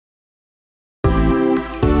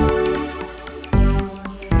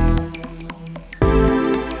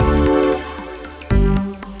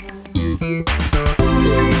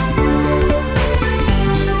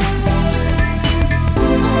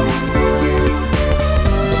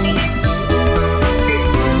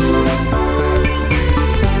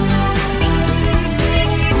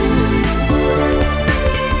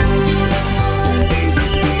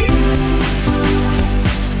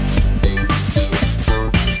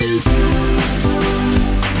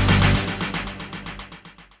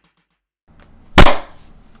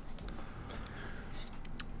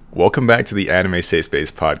Welcome back to the Anime Safe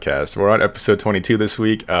Space podcast. We're on episode 22 this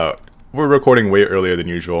week. We're recording way earlier than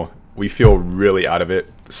usual. We feel really out of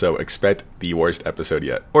it, so expect the worst episode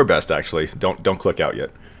yet, or best actually. Don't click out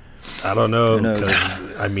yet. I don't know,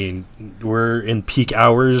 because I mean, we're in peak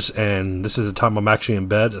hours, and this is the time I'm actually in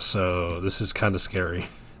bed, so this is kind of scary.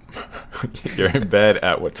 You're in bed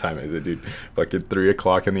at what time is it, dude? Like at 3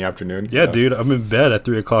 o'clock in the afternoon? Yeah, dude, I'm in bed at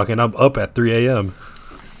 3 o'clock, and I'm up at 3 a.m.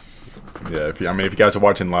 Yeah, if you guys are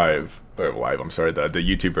watching the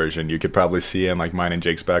YouTube version, you could probably see in like mine and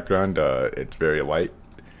Jake's background, it's very light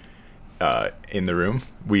in the room.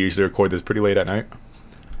 We usually record this pretty late at night.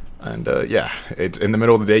 And yeah, it's in the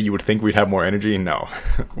middle of the day. You would think we'd have more energy. No,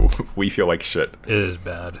 we feel like shit. It is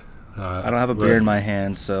bad. I don't have a beer in my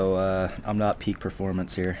hand, so I'm not peak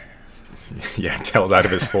performance here. Yeah, Tail's out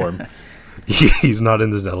of his form. He's not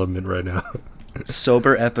in this element right now.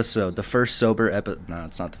 Sober episode. The first sober episode. No,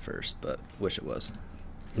 it's not the first, but wish it was.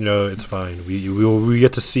 You know, it's fine. We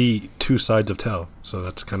get to see two sides of Tail, so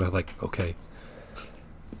that's kind of like, okay.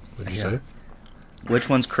 What'd you say? Which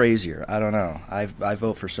one's crazier? I don't know. I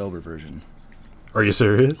vote for sober version. Are you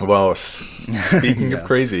serious? Well, speaking of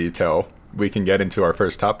crazy, Tail, we can get into our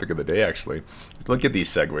first topic of the day, actually. Look at these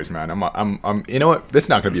segues, man. I'm you know what? This is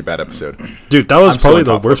not going to be a bad episode. Dude, that was probably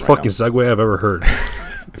the worst fucking segue I've ever heard.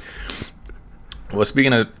 Well,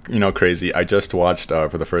 speaking of, crazy, I just watched,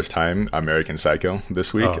 for the first time, American Psycho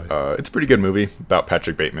this week. It's a pretty good movie about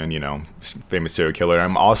Patrick Bateman, famous serial killer.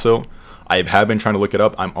 I have been trying to look it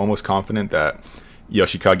up. I'm almost confident that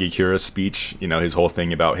Yoshikage Kira's speech, his whole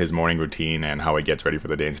thing about his morning routine and how he gets ready for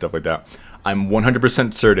the day and stuff like that, I'm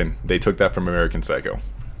 100% certain they took that from American Psycho.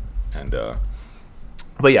 And,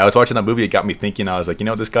 but yeah, I was watching that movie. It got me thinking. I was like,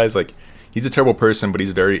 this guy's like, he's a terrible person, but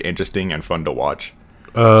he's very interesting and fun to watch.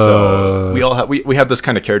 So we have this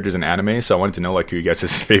kind of characters in anime. So I wanted to know who you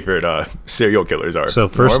guys' favorite serial killers are. So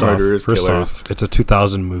first off, it's a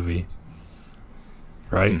 2000 movie,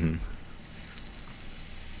 right? Mm-hmm.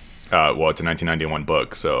 Well, it's a 1991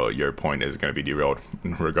 book, so your point is going to be derailed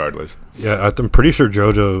regardless. Yeah, I'm pretty sure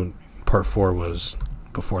JoJo Part 4 was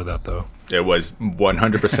before that, though. It was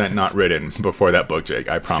 100% not written before that book, Jake.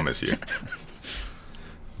 I promise you.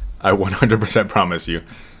 I 100% promise you.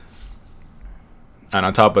 And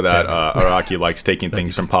on top of that, Araki likes taking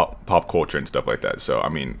things from pop culture and stuff like that. So, I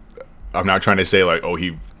mean, I'm not trying to say,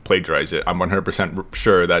 he plagiarized it. I'm 100%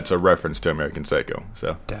 sure that's a reference to American Psycho.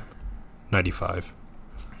 So, damn. 95.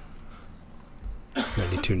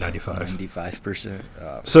 92, 95. 95%.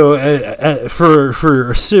 So,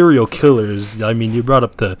 for serial killers, I mean, you brought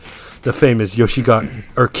up the famous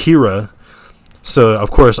Kira. So, of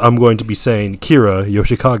course, I'm going to be saying Kira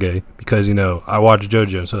Yoshikage because, I watch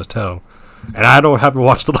JoJo, so it's Tail. And I haven't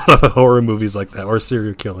watched a lot of horror movies like that or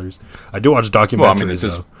serial killers. I do watch documentaries. Well, I mean,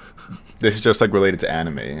 this is just related to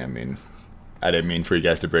anime. I mean, I didn't mean for you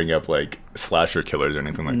guys to bring up slasher killers or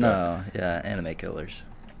anything like that. No, yeah, anime killers.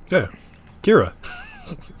 Yeah, Kira.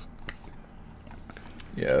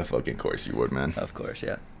 Yeah, fucking course you would, man. Of course,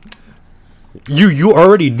 yeah. You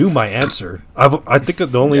already knew my answer. I think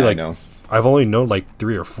the only I know. I've only known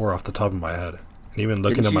 3 or 4 off the top of my head. Even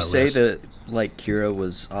looking at my list. Didn't you say that Kira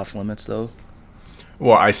was off limits though?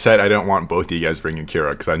 Well, I said I don't want both of you guys bringing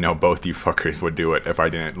Kira because I know both you fuckers would do it if I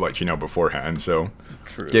didn't let you know beforehand. So,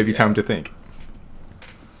 give you time to think.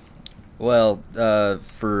 Well,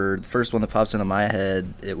 for the first one that pops into my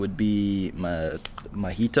head, it would be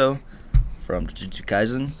Mahito from Jujutsu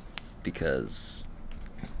Kaisen because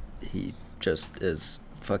he just is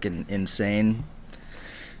fucking insane.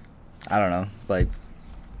 I don't know,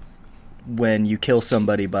 when you kill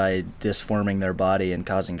somebody by disforming their body and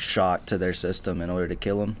causing shock to their system in order to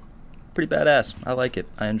kill them, pretty badass. I like it.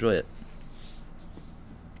 I enjoy it.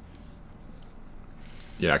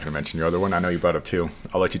 You're not going to mention your other one? I know you brought up 2.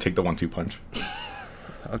 I'll let you take the 1-2 punch.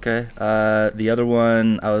 Okay. The other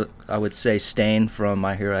one, I would say Stain from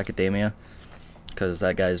My Hero Academia, because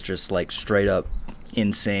that guy's just straight up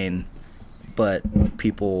insane, but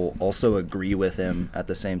people also agree with him at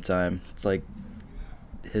the same time. It's like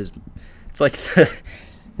his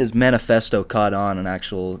manifesto caught on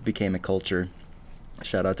and became a culture.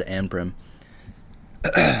 Shout out to Anprim.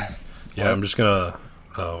 Yeah, I'm just gonna.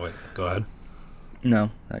 Oh wait, go ahead.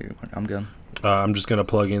 No, I'm good. I'm just gonna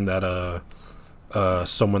plug in that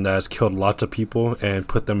someone that has killed lots of people and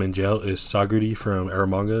put them in jail is Saguri from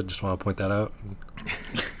Eromanga. Just want to point that out.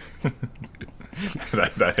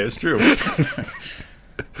 that is true.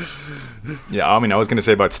 Yeah, I mean, I was going to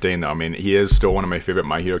say about Stain, though. I mean, he is still one of my favorite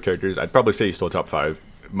My Hero characters. I'd probably say he's still top 5,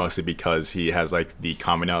 mostly because he has, the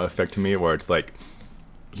coming out effect to me, where it's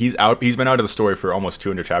he's been out of the story for almost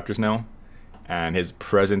 200 chapters now, and his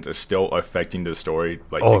presence is still affecting the story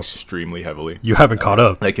like extremely heavily. You haven't caught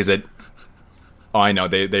up. Like, is it? Oh, I know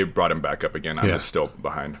they brought him back up again. I'm still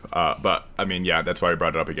behind. But I mean, yeah, that's why I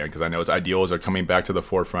brought it up again, because I know his ideals are coming back to the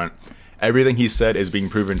forefront. Everything he said is being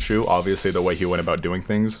proven true. Obviously, the way he went about doing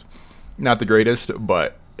things, not the greatest,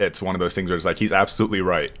 but it's one of those things where it's like he's absolutely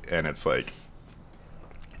right, and it's like,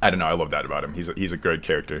 I don't know. I love that about him. He's a great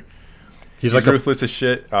character. He's like ruthless as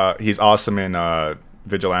shit. He's awesome in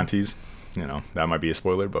Vigilantes. You know, that might be a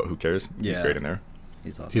spoiler, but who cares? He's great in there.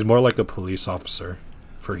 He's awesome. He's more like a police officer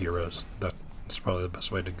for heroes. That's probably the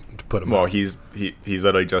best way to put him. Well, he's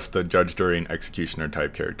literally just the judge, jury, and executioner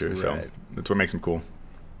type character. Right. So that's what makes him cool.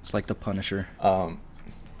 It's like the Punisher.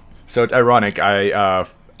 So it's ironic. I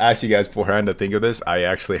asked you guys beforehand to think of this. I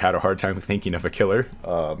actually had a hard time thinking of a killer.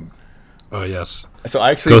 Oh yes. So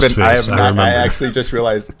I actually I actually just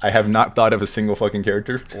realized I have not thought of a single fucking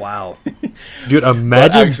character. Wow. Dude,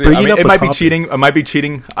 imagine bringing up it might be cheating. It might be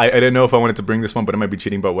cheating. I didn't know if I wanted to bring this one, but it might be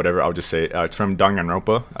cheating. But whatever, I'll just say it. It's from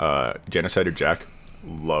Danganronpa. Genocider Jack.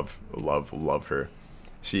 Love her.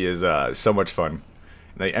 She is so much fun.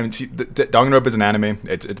 Like, I mean, Danganronpa is an anime.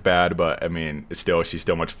 It's bad, but I mean, she's still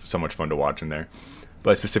so much fun to watch in there.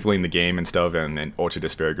 But specifically in the game and stuff, and Ultra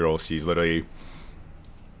Despair Girl, she's literally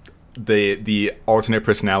the alternate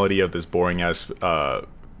personality of this boring ass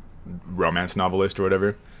romance novelist or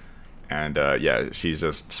whatever. And she's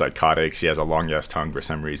just psychotic. She has a long ass tongue for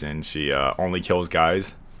some reason. She only kills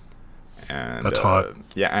guys. And that's hot.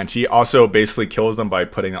 Yeah, and she also basically kills them by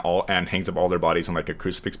putting and hangs up all their bodies in like a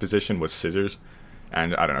crucifix position with scissors.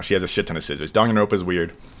 And I don't know, she has a shit ton of scissors. Danganronpa is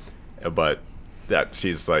weird, but that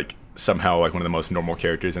she's like somehow like one of the most normal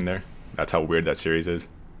characters in there. That's how weird that series is.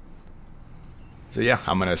 So yeah,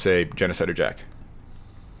 I'm gonna say Genocider Jack.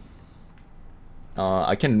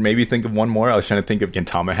 I can maybe think of one more. I was trying to think if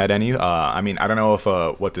Gintama had any. I mean, I don't know if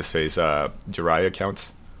what's his face, Jiraiya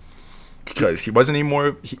counts, because he wasn't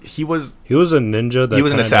anymore. He was a ninja. He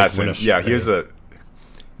was an assassin. Yeah, he was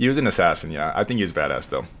an assassin. Yeah, I think he's badass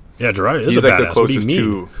though. Yeah, Jiraiya is he's a like badass. The closest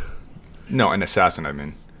to. No, an assassin. I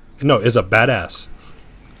mean. No, is a badass.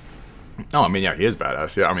 Oh, I mean, yeah, he is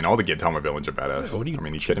badass. Yeah, I mean, all the Gintama villains are badass. I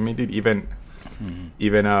mean, you kidding me, dude?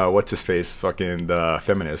 Even what's his face? Fucking the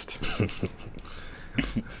feminist.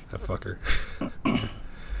 That fucker.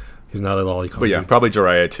 He's not a lolicon. But yeah, probably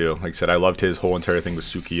Jiraiya too. Like I said, I loved his whole entire thing with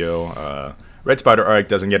Sukiyo. Red Spider arc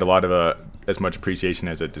doesn't get a lot of as much appreciation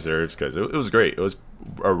as it deserves, because it was great. It was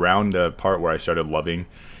around the part where I started loving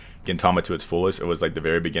Gintama to its fullest. It was like the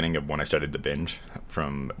very beginning of when I started to binge,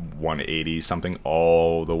 from 180 something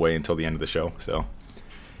all the way until the end of the show. So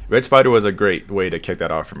Red Spider was a great way to kick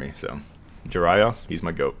that off for me. So Jiraiya, he's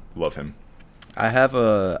my goat. Love him. I have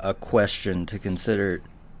a question to consider.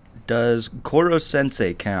 Does Koro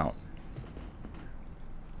Sensei count?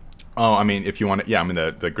 Oh, I mean, if you want to, yeah, I mean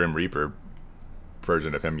the Grim Reaper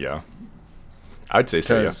version of him, yeah. I'd say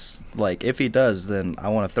so, yeah. Like, if he does, then I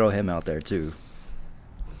want to throw him out there too.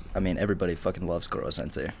 I mean, everybody fucking loves Koro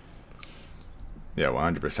Sensei. Yeah,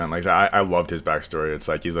 100%. Like, I loved his backstory. It's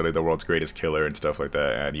like he's literally the world's greatest killer and stuff like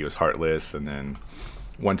that, and he was heartless. And then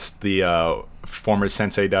once the former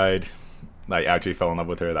sensei died, like, after he fell in love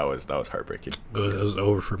with her, that was heartbreaking. It was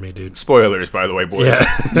over for me, dude. Spoilers, by the way, boys.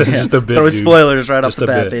 Yeah, just a bit. Throw spoilers right off the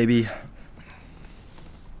bat, baby.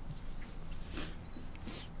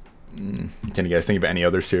 Can you guys think of any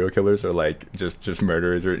other serial killers or like just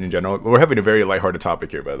murderers or in general? We're having a very lighthearted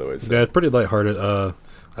topic here, by the way. So. Yeah, it's pretty lighthearted.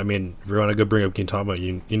 I mean, if you want to go bring up Gintama,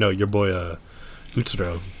 you know your boy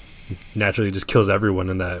Utsuro naturally just kills everyone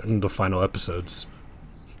in the final episodes.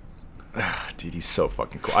 Dude, he's so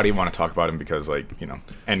fucking cool. I didn't want to talk about him because, like, you know,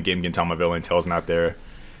 Endgame Gintama villain. Tail's not there.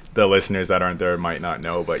 The listeners that aren't there might not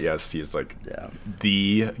know, but yes, he is like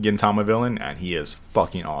the Gintama villain, and he is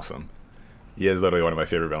fucking awesome. He is literally one of my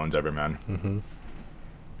favorite villains ever, man. Mm-hmm.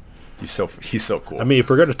 He's so cool. I mean, if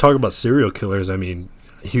we're going to talk about serial killers, I mean,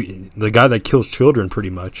 the guy that kills children, pretty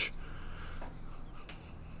much.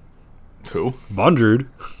 Who? Bondrewd.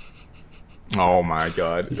 Oh my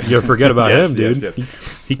god! You forget about him, dude. Yes.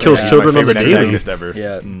 He kills children on the daily. Ever.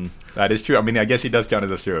 Yeah, that is true. I mean, I guess he does count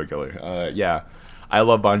as a serial killer. Yeah, I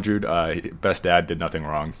love Bondrewd. Best dad, did nothing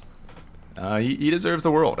wrong. He deserves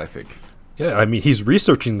the world, I think. Yeah, I mean, he's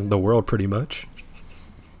researching the world pretty much.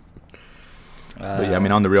 But yeah, I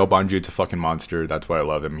mean, on the real, Bondrewd's a fucking monster. That's why I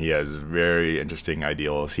love him. He has very interesting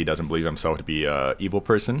ideals. He doesn't believe himself to be an evil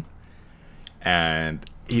person, and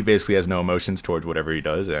he basically has no emotions towards whatever he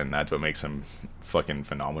does, and that's what makes him fucking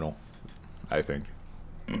phenomenal, I think.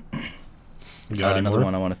 Another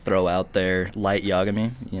one I want to throw out there, Light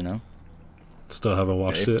Yagami, you know. Still haven't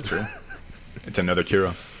watched it. True. It's another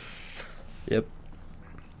Kira. Yep.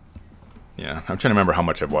 Yeah, I'm trying to remember how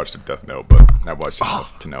much I've watched of Death Note, but I've watched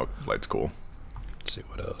enough to know Light's cool. Let's see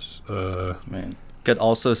what else. Man, could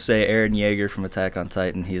also say Eren Yeager from Attack on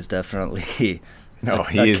Titan. He is definitely no,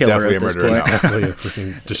 he is definitely a murderer now. Definitely a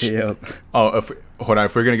freaking Yep. Oh, hold on.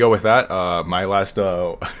 If we're gonna go with that, my last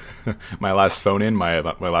my last phone in, my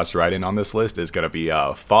last write in on this list is gonna be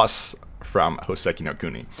Foss from Hoseki no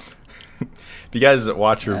Kuni. If you guys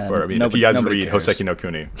watch if you guys read cares. Hoseki no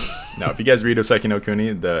Kuni, if you guys read Hoseki no Kuni,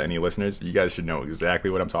 any listeners, you guys should know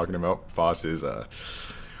exactly what I'm talking about. Foss is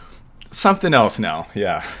something else now.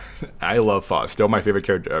 Yeah, I love Foss. Still my favorite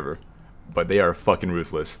character ever, but they are fucking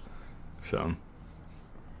ruthless. So,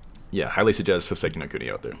 yeah, highly suggest Hoseki no Kuni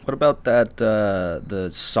out there. What about that the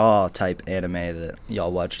Saw type anime that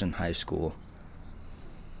y'all watched in high school?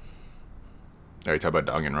 Are you talking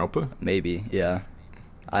about Danganronpa? Maybe, yeah.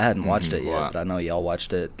 I hadn't watched it yet, Wow. but I know y'all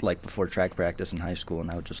watched it like before track practice in high school, and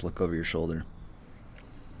I would just look over your shoulder.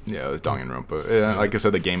 Yeah, it was Danganronpa. Yeah, like I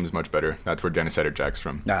said, the game is much better. That's where Genocider Jack's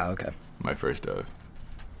from. Ah, okay. My first.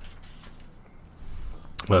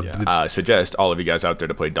 Well, I suggest all of you guys out there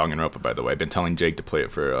to play Danganronpa. By the way, I've been telling Jake to play it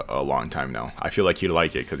for a long time now. I feel like he'd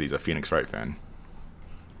like it because he's a Phoenix Wright fan.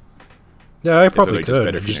 yeah, I probably literally just could.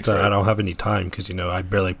 better Just Phoenix Wright. I don't have any time because I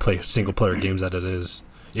barely play single player games as it is.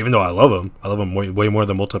 Even though I love them way more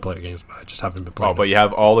than multiplayer games. But I just haven't been playing. Oh, but you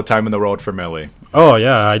have all the time in the world for Melee. Oh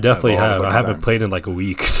yeah, I definitely I've all have. the I haven't time. played in like a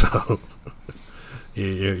week, so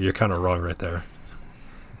you're kind of wrong right there.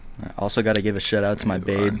 I also got to give a shout out to my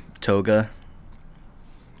Neither babe, Toga.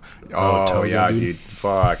 Oh, Toga, yeah, dude. dude.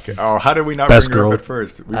 Fuck. Oh, how did we not Best bring her girl. up at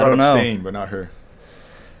first? We I brought don't up know. Stain, but not her.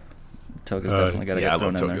 Toga's definitely got to Yeah, I get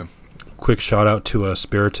love thrown in there. Toga. Quick shout out to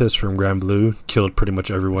Spiritus from Grand Blue. Killed pretty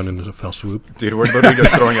much everyone in a fell swoop. Dude, we're literally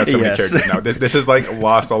just throwing out so many Yes. characters now. This is like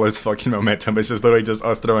lost all its fucking momentum. It's just literally just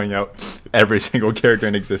us throwing out every single character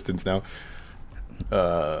in existence now.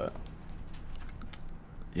 Yeah,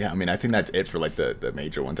 I mean, I think that's it for like the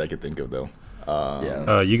major ones I could think of though.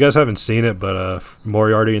 Yeah. You guys haven't seen it, but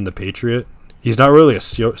Moriarty in The Patriot. He's not really a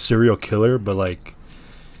serial killer, but like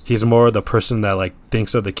he's more the person that like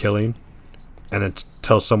thinks of the killing and then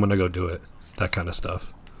tells someone to go do it. That kind of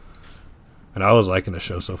stuff. And I was liking the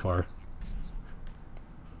show so far.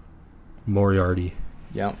 Moriarty.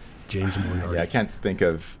 Yeah. James Moriarty. Yeah, I can't think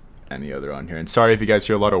of any other on here. And sorry if you guys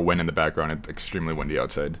hear a lot of wind in the background. It's extremely windy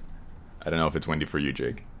outside. I don't know if it's windy for you,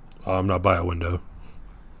 Jake. I'm not by a window.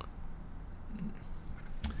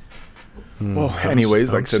 Well, I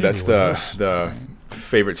anyways, don't like I said, see that's anyone else. the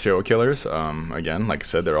favorite serial killers. Again, like I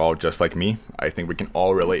said, they're all just like me. I think we can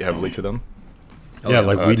all relate heavily to them. Yeah,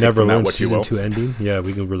 like we take never from that learned what you season will. 2 ending. Yeah,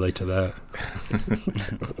 we can relate to that.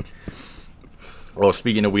 Well,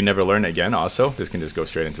 speaking of we never learn again, also, this can just go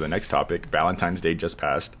straight into the next topic. Valentine's Day just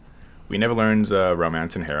passed. We never learned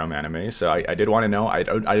romance and harem anime, so I did want to know. I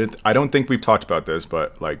don't think we've talked about this,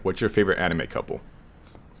 but like, what's your favorite anime couple?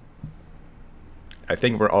 I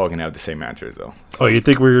think we're all gonna have the same answers though. Oh, you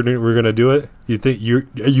think we're gonna do it? You think you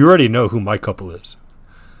already know who my couple is?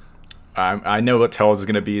 I know what Tells is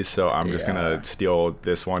gonna be, so I'm just Yeah. gonna steal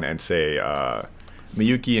this one and say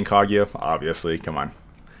Miyuki and Kaguya. Obviously, come on,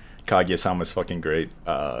 Kaguya-sama's fucking great.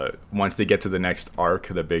 Once they get to the next arc,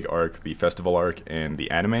 the big arc, the festival arc in the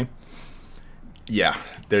anime, yeah,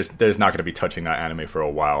 there's not gonna be touching that anime for a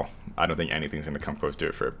while. I don't think anything's gonna come close to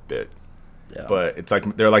it for a bit. Yeah. But it's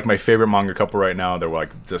like they're like my favorite manga couple right now. They're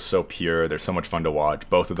like just so pure. They're so much fun to watch.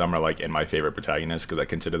 Both of them are like in my favorite protagonists because I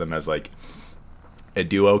consider them as like a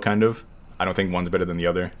duo kind of. I don't think one's better than the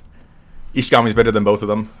other. Ishigami's better than both of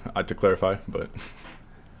them, to clarify, but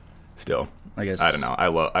still, I guess I don't know. I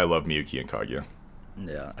love Miyuki and Kaguya.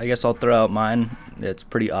 Yeah, I guess I'll throw out mine. It's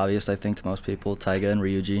pretty obvious, I think, to most people. Taiga and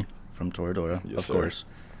Ryuji from Toradora, Yes, of sir. course.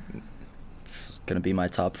 It's gonna be my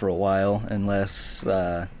top for a while, unless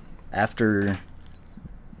after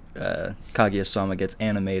Kaguya-sama gets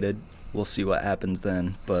animated, we'll see what happens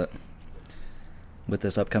then. But with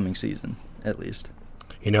this upcoming season, at least.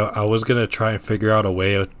 You know, I was gonna try and figure out a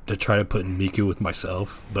way to try to put Miku with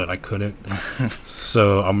myself, but I couldn't.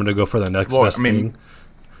 So I'm gonna go for the next Well, best I mean, thing.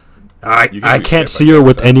 I you can do can't shit by see her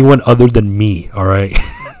with yourself. anyone other than me. All right.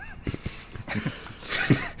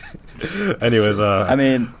 Anyways, I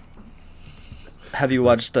mean, have you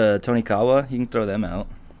watched Tonikawa? You can throw them out.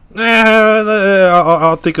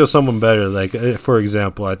 I'll think of someone better. Like, for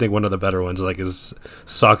example, I think one of the better ones like is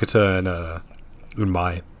Sakata and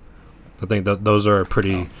Mai. I think that those are a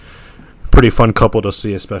pretty fun couple to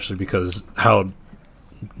see, especially because how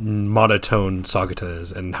monotone Sakata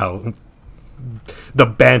is and how the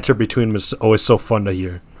banter between them is always so fun to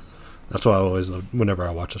hear. That's why I always love whenever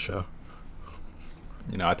I watch a show.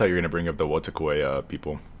 You know, I thought you were gonna bring up the Wotakoi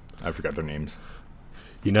people. I forgot their names.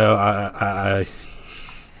 You know, I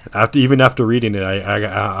after reading it,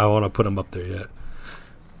 I want to put him up there yet.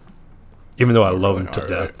 Even though I love him to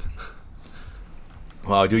death.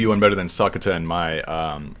 Well, I'll do you one better than Sakata and my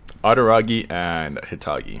Araragi and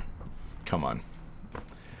Hitagi. Come on.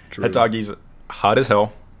 True. Hitagi's hot as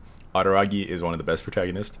hell. Araragi is one of the best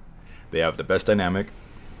protagonists. They have the best dynamic.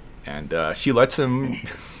 And she lets him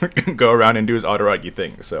go around and do his Araragi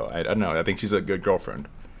thing. So, I don't know. I think she's a good girlfriend.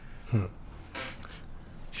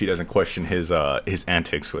 She doesn't question his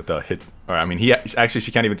antics with hit. Or, I mean, she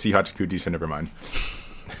can't even see Hachikuji, so never mind.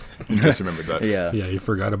 You just remembered that. Yeah, you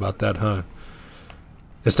forgot about that, huh?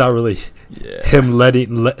 It's not really him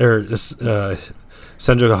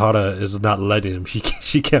Senju Hara is not letting him.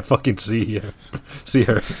 She can't fucking see her.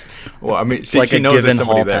 Well, I mean, it's like she a knows given there's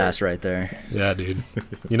hall somebody there. pass right there. Yeah, dude.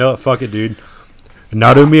 You know what? Fuck it, dude.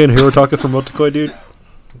 Narumi and Hirotaka from Otakoi, dude.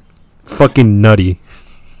 Fucking nutty.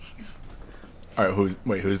 All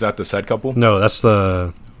right, who's that? The side couple? No, that's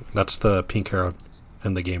the pink hair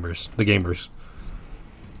and the gamers. The gamers.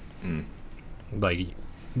 Like,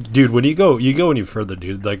 dude, when you go any further,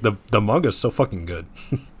 dude. Like the manga's so fucking good.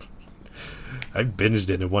 I binged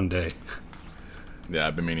it in one day. Yeah,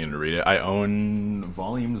 I've been meaning to read it. I own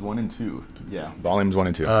volumes 1 and 2. Yeah, volumes 1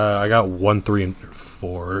 and 2. I got 1, 3, and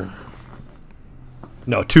 4.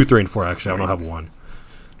 No, 2, 3, and 4. Actually, I don't have 1.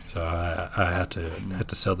 So I had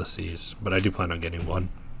to sell the C's, but I do plan on getting 1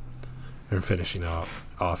 and finishing off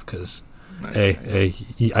because hey,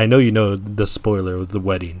 I know you know the spoiler of the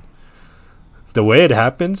wedding. The way it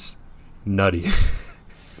happens, nutty.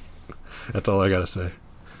 That's all I gotta say.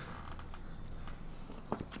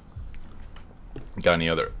 Got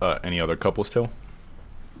any other couples still?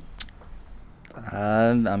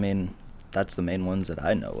 I mean, that's the main ones that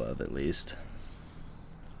I know of, at least.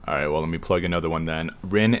 All right, well, let me plug another one then.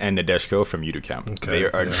 Rin and Nadeshiko from Yudu Camp. Okay, they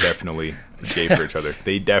are definitely gay for each other.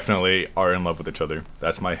 They definitely are in love with each other.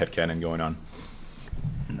 That's my headcanon going on.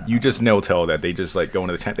 No. You just tell that they just like go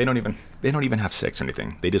into the tent. They don't even have sex or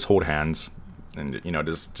anything. They just hold hands and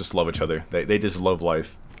just love each other. They just love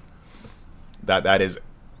life. That is,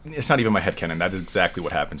 it's not even my headcanon. That is exactly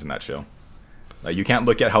what happens in that show. Like, you can't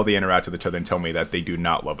look at how they interact with each other and tell me that they do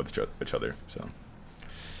not love each other. So,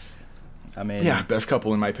 I mean, yeah, best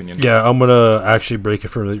couple in my opinion. Yeah, I'm gonna actually break it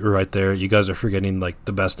for right there. You guys are forgetting like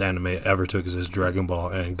the best anime ever to exist: Dragon Ball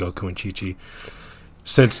and Goku and Chi-Chi.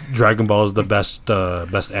 Since Dragon Ball is the best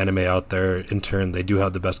anime out there, in turn they do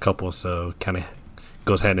have the best couple, so kind of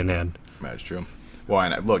goes hand in hand. That's true. Well,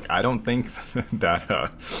 and look, I don't think that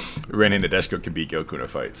Ren and Nadeshiko can beat Goku in a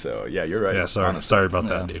fight. So yeah, you're right. Yeah, sorry about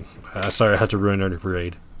that, dude. Sorry I had to ruin her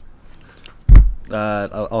parade.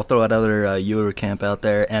 I'll throw another Yuru Camp out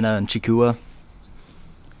there. Anna and Chikua.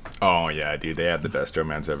 Oh yeah, dude, they have the best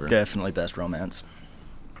romance ever. Definitely best romance.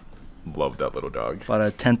 Love that little dog. Bought a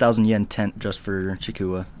 10,000 yen tent just for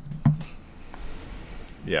Chikua.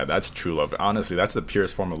 Yeah, that's true love. Honestly, that's the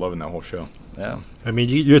purest form of love in that whole show. Yeah. I mean,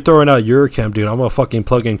 you're throwing out Eurocamp, dude. I'm gonna fucking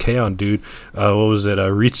plug in K-On, dude. What was it?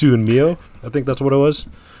 Ritsu and Mio? I think that's what it was.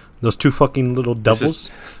 Those two fucking little devils.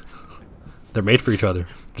 They're made for each other.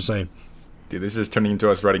 Just saying. Dude, this is turning into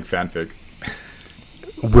us writing fanfic.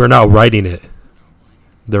 We're not writing it.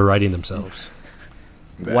 They're writing themselves.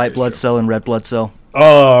 White blood cell and red blood cell.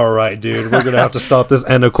 All right, dude. We're gonna have to stop this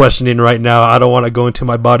end of questioning right now. I don't want to go into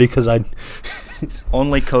my body because I.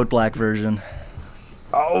 Only Code Black version.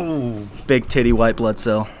 Oh, big titty white blood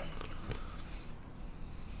cell.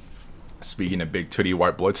 Speaking of big titty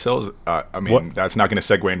white blood cells, I mean, what? That's not going to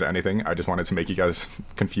segue into anything. I just wanted to make you guys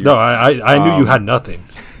confused. No, I knew you had nothing.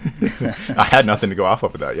 I had nothing to go off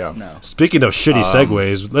of that, yeah. No. Speaking of shitty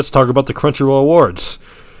segues, let's talk about the Crunchyroll Awards.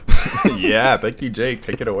 Yeah, thank you, Jake.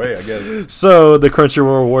 Take it away, I guess. So, the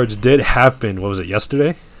Crunchyroll Awards did happen. What was it,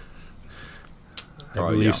 yesterday? I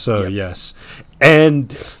believe so, yep. Yes.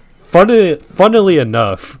 And funnily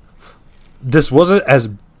enough, this wasn't as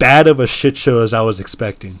bad of a shit show as I was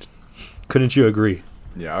expecting. Couldn't you agree?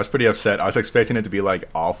 Yeah, I was pretty upset. I was expecting it to be like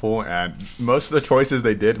awful, and most of the choices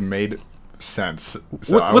they did made sense.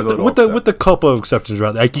 So I was a little upset. With the couple of exceptions,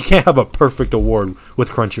 right? Like, you can't have a perfect award with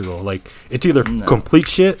Crunchyroll. Like, it's either complete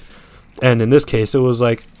shit, and in this case, it was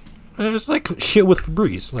like shit with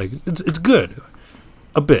Febreze. Like, it's good,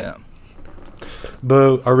 a bit. Yeah.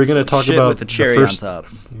 But are we going to talk about with the cherry first, on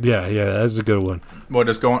top? Yeah, that's a good one. Well,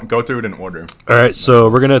 just go through it in order. All right, so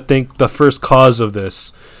we're going to think the first cause of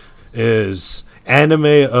this is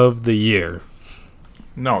Anime of the Year.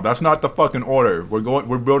 No, that's not the fucking order.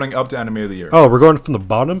 We're building up to Anime of the Year. Oh, we're going from the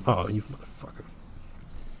bottom? Oh, you motherfucker.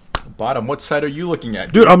 Bottom? What site are you looking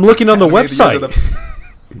at? Dude, I'm looking on the website.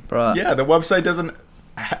 Yeah, the website doesn't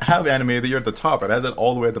have Anime of the Year at the top. It has it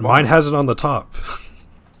all the way at the bottom. Mine has it on the top.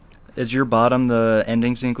 Is your bottom the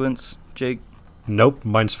ending sequence, Jake? Nope,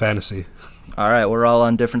 mine's fantasy. All right, we're all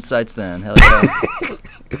on different sites then. Hell yeah.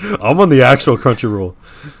 I'm on the actual Crunchyroll,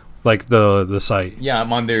 like the site. Yeah,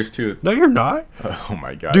 I'm on theirs too. No, you're not. Oh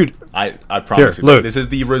my god, dude! I promise Here, you, look. this is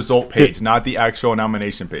the result page, not the actual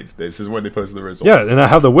nomination page. This is where they post the results. Yeah, and I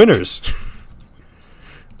have the winners.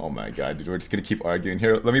 Oh my god, dude, we're just gonna keep arguing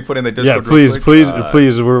here. Let me put in the Discord. Yeah, please, real quick.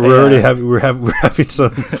 please. We're already having we're having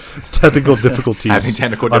some technical difficulties Having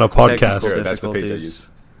technical on a difficulties. podcast. Sure, that's the page I use.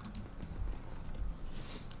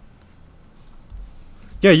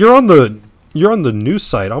 Yeah, you're on the news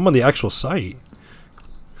site. I'm on the actual site.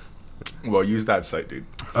 Well, use that site, dude.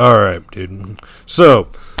 All right, dude. So,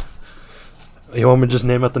 you want me to just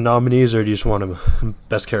name out the nominees, or do you just want a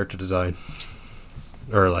best character design,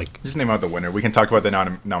 or like? Just name out the winner. We can talk about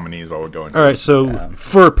the nominees while we're going. All right. So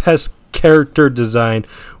for best character design,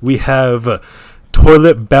 we have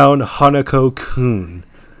Toilet Bound Hanako Kun.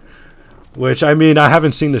 Which, I mean, I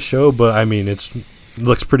haven't seen the show, but I mean, it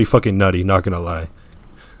looks pretty fucking nutty. Not gonna lie.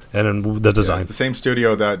 And then the design. Yeah, it's the same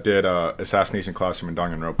studio that did Assassination Classroom and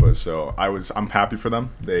Danganronpa, so I'm happy for them.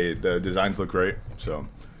 The designs look great, so,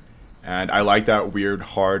 and I like that weird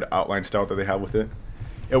hard outline style that they have with it.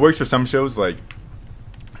 It works for some shows, like,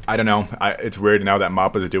 I don't know. It's weird now that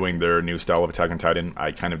MAPPA is doing their new style of Attack on Titan.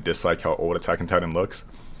 I kind of dislike how old Attack on Titan looks,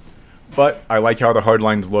 but I like how the hard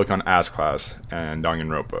lines look on Ass Class and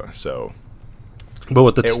Danganronpa. So. But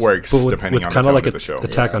with it works depending on the tone of the show.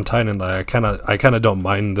 Attack on Titan, like, I kind of don't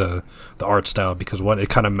mind the art style because one, it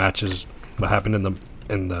kind of matches what happened in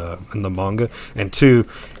the manga, and two,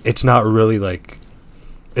 it's not really like,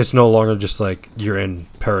 it's no longer just like you're in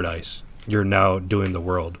paradise. You're now doing the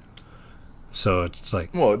world. So it's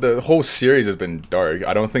like, well, the whole series has been dark.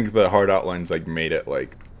 I don't think the hard outlines like made it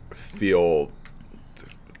like feel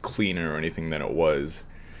cleaner or anything than it was.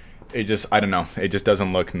 It just, I don't know. It just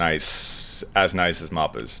doesn't look nice as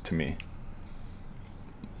MAPPA's to me.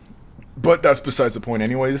 But that's besides the point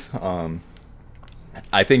anyways.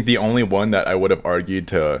 I think the only one that I would have argued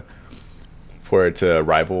for it to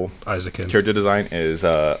rival Aizakin character design is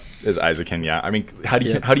Aizakin, yeah. I mean, how do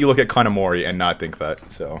you look at Kanamori and not think that?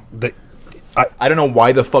 So I don't know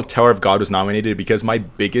why the fuck Tower of God was nominated, because my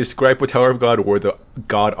biggest gripe with Tower of God were the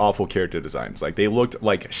god-awful character designs. Like, they looked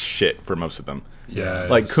like shit for most of them. Yeah.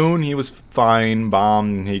 Like, Kun, he was fine.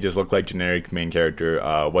 Bomb, he just looked like generic main character.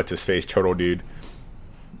 What's-his-face? Turtle Dude.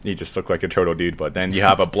 He just looked like a turtle dude. But then you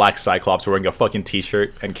have a black Cyclops wearing a fucking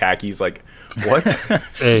t-shirt and khakis. Like, what?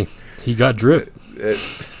 Hey, he got drip.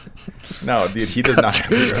 No, dude, he does not have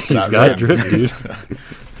drip. He's got drip, dude.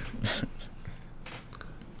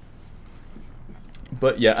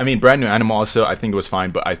 But yeah, I mean, Brand New Animal also, I think it was fine,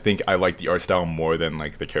 but I think I like the art style more than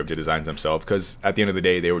like the character designs themselves, because at the end of the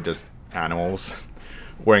day, they were just animals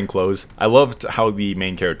wearing clothes. I loved how the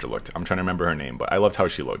main character looked. I'm trying to remember her name, but I loved how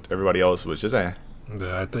she looked. Everybody else was just Yeah,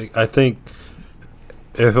 I think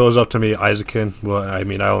if it was up to me, Aizakin. Well, I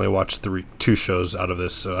mean, I only watched 2 shows out of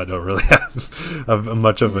this, so I don't really have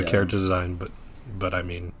much of a character design. But I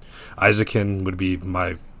mean, Aizakin would be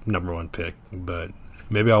my number 1 pick. But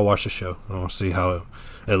maybe I'll watch the show. I'll see how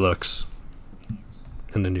it looks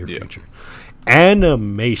in the near future.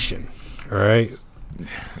 Animation. All right.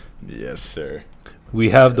 Yes, sir.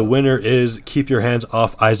 We have the winner is Keep Your Hands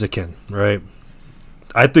Off Aizakin. Right.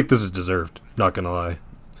 I think this is deserved. Not gonna lie.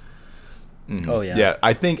 Mm-hmm. Oh yeah. Yeah,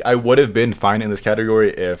 I think I would have been fine in this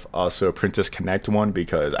category if also Princess Connect won,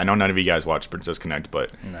 because I know none of you guys watch Princess Connect,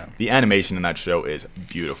 but the animation in that show is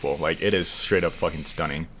beautiful. Like, it is straight up fucking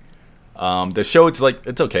stunning. The show, it's like,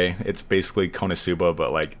 it's okay. It's basically Konosuba,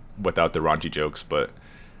 but like without the raunchy jokes. But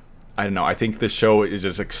I don't know. I think the show is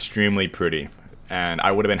just extremely pretty, and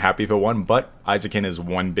I would have been happy if it won. But Aizakin is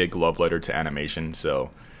one big love letter to animation.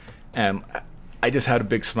 So, and I just had a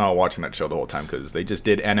big smile watching that show the whole time, because they just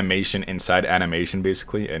did animation inside animation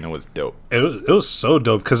basically, and it was dope. It was so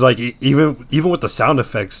dope, because like even with the sound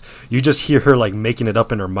effects, you just hear her like making it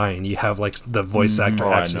up in her mind. You have like the voice actor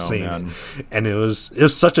actually saying it, and it was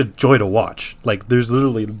such a joy to watch. Like, there's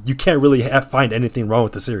literally, you can't really find anything wrong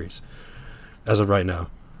with the series as of right now,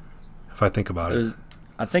 if I think about it.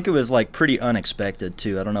 I think it was like pretty unexpected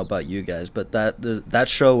too. I don't know about you guys, but that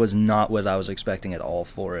show was not what I was expecting at all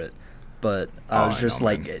for it. But I was just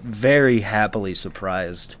very happily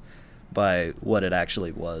surprised by what it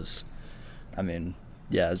actually was. I mean,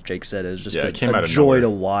 yeah, as Jake said, it was just a joy to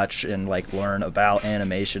watch and like learn about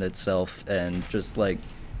animation itself, and just like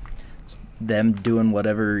them doing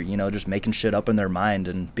whatever, just making shit up in their mind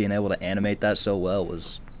and being able to animate that so well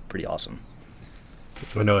was pretty awesome.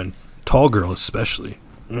 I know, and Tall Girl especially.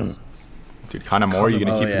 Dude, Kanamori, you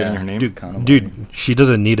gonna keep forgetting her name? Dude, she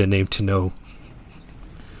doesn't need a name to know.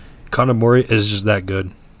 Kanamori is just that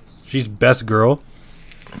good. She's best girl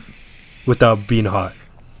without being hot.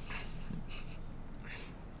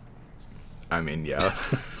 I mean, yeah.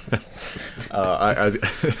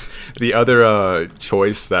 The other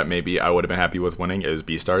choice that maybe I would have been happy with winning is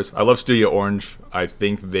Beastars. I love Studio Orange. I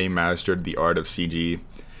think they mastered the art of CG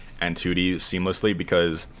and 2D seamlessly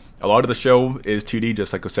because a lot of the show is 2D,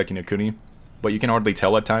 just like Oseki no Kuni, but you can hardly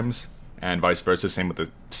tell at times, and vice versa, same with the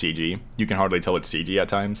CG. You can hardly tell it's CG at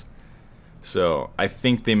times. So I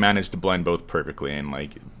think they managed to blend both perfectly, and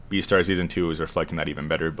like Beastars Season 2 is reflecting that even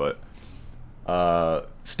better, but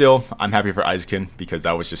still, I'm happy for Aizukin because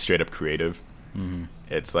that was just straight up creative. Mm-hmm.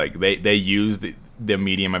 It's like they used the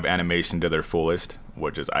medium of animation to their fullest,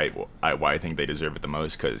 which is why I think they deserve it the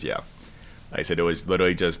most. Because like I said, it was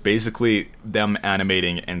literally just basically them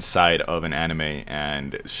animating inside of an anime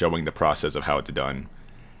and showing the process of how it's done,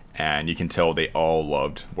 and you can tell they all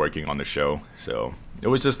loved working on the show. So it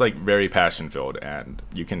was just like very passion filled, and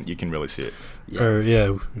you can really see it. You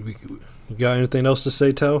got anything else to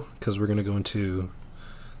say, Tao? Because we're gonna go into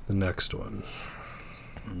the next one.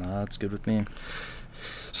 Nah, that's good with me.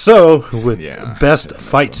 So, with best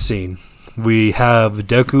fight scene, we have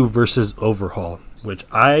Deku versus Overhaul, which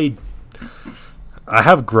I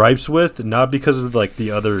have gripes with, not because of like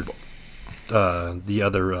the other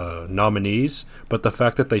nominees, but the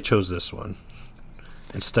fact that they chose this one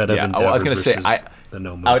instead of Endeavor. I was gonna say the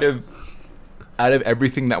Nomu. Out of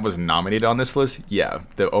everything that was nominated on this list,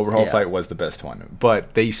 the Overhaul fight was the best one.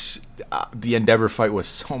 But the Endeavor fight was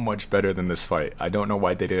so much better than this fight. I don't know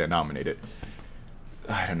why they didn't nominate it.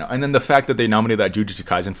 I don't know. And then the fact that they nominated that Jujutsu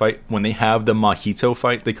Kaisen fight, when they have the Mahito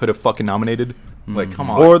fight, they could have fucking nominated. Like, come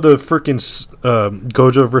on. Or the freaking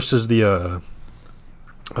Gojo versus the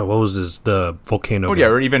what was this? The Volcano. Oh, yeah,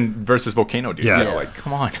 or even versus Volcano, dude. Yeah. Like,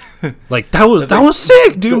 come on. Like, that was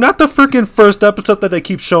sick, dude. Not the freaking first episode that they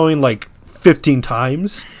keep showing, like, 15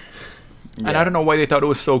 times. And I don't know why they thought it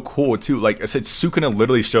was so cool, too. Like I said, Sukuna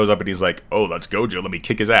literally shows up and he's like, oh, that's Gojo. Let me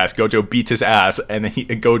kick his ass. Gojo beats his ass. And then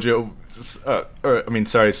Sukuna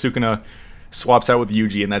swaps out with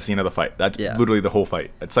Yuji, and that's the end of the fight. That's literally the whole fight.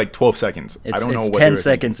 It's like 12 seconds. I don't know what 10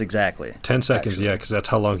 seconds exactly. 10 seconds, actually. Because that's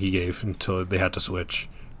how long he gave until they had to switch.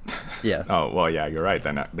 Yeah. Oh, well, yeah, you're right.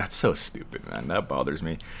 Then that's so stupid, man. That bothers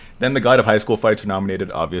me. Then the God of High School fights were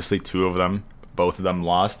nominated. Obviously, 2 of them. Both of them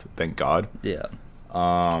lost. Thank God. Yeah.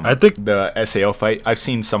 I think the SAO fight, I've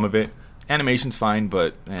seen some of it. Animation's fine,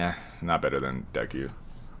 but not better than Deku.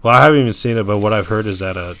 Well, I haven't even seen it, but what I've heard is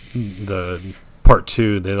that the part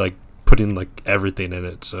 2, they like put in like everything in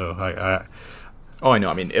it. So Oh, I know.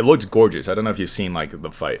 I mean, it looks gorgeous. I don't know if you've seen like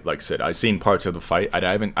the fight. Like I said, I've seen parts of the fight. I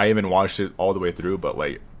haven't watched it all the way through, but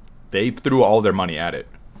like they threw all their money at it.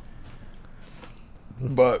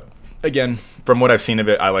 But again, from what I've seen of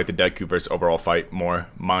it, I like the Deku versus Overall fight more,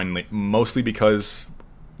 mostly because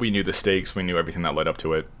we knew the stakes, we knew everything that led up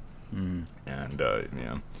to it, and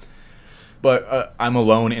But I'm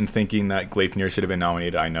alone in thinking that Gleipnir should have been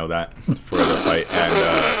nominated. I know that for the fight,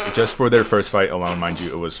 and just for their first fight alone, mind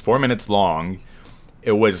you, it was 4 minutes long.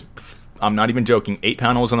 It was, I'm not even joking, 8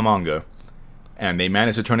 panels in the manga, and they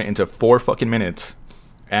managed to turn it into 4 fucking minutes.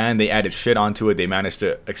 And they added shit onto it. They managed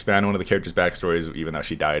to expand one of the characters' backstories, even though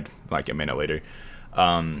she died like a minute later.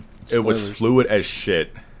 It was fluid as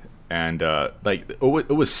shit, and it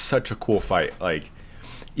was such a cool fight. Like,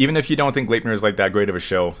 even if you don't think Gleipnir is like that great of a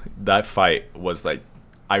show, that fight was like,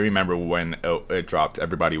 I remember when it dropped,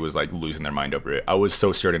 everybody was like losing their mind over it. I was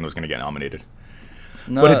so certain it was going to get nominated.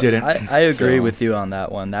 No, but it didn't. I agree with you on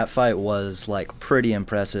that one. That fight was like pretty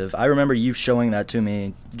impressive. I remember you showing that to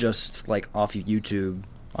me just like off of YouTube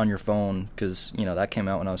on your phone, because that came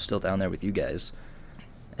out when I was still down there with you guys.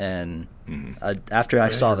 And after I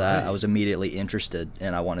saw that, I was immediately interested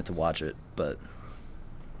and I wanted to watch it, but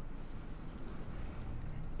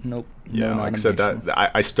nope. Yeah, like I said,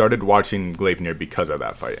 that I started watching Gleipnir because of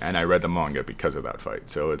that fight, and I read the manga because of that fight.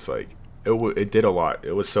 So it's like it did a lot.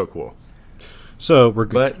 It was so cool. So we're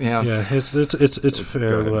good. But yeah, it's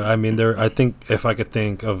fair. I mean, I think if I could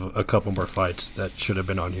think of a couple more fights that should have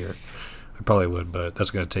been on here, I probably would, but that's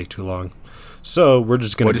going to take too long. So we're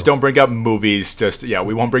just going to just don't bring up movies.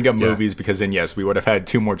 We won't bring up movies, because then yes, we would have had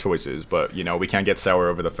 2 more choices. But we can't get sour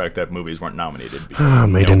over the fact that movies weren't nominated.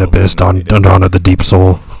 Made in Abyss, Dawn of the Deep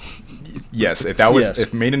Soul. Yes,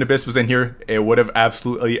 if Made in Abyss was in here, it would have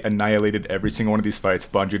absolutely annihilated every single one of these fights.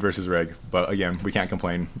 Banjud versus Reg. But again, we can't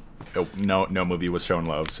complain. No movie was shown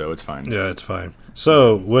love, so it's fine. Yeah, it's fine.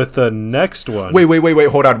 So with the next one, wait,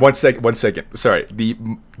 hold on, one second. Sorry, the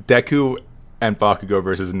Deku and Bakugo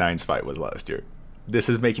versus Nine's fight was last year. This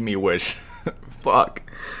is making me wish. Fuck.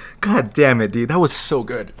 God damn it, dude. That was so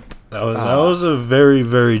good. That was a very,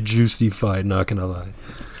 very juicy fight, not gonna lie.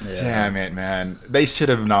 Yeah. Damn it, man. They should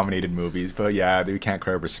have nominated movies, but yeah, we can't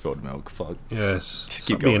cry over spilled milk. Fuck. Yes. Just Stop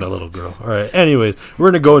keep being going. a little girl. Alright, anyways, we're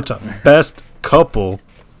gonna go into best couple.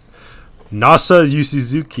 Nasa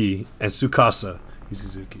Yusuzuki and Tsukasa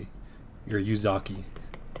Yusuzuki. Or Yuzaki.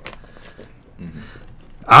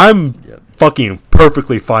 I'm Yep. fucking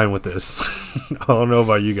perfectly fine with this. I don't know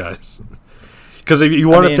about you guys. Because if you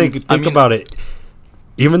want to think about it,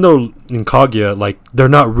 even though in Kaguya, like, they're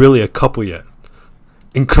not really a couple yet.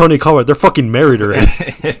 In Konohamawa, they're fucking married already.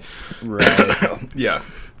 Right. Yeah,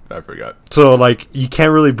 I forgot. So, like, you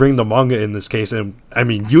can't really bring the manga in this case. And, I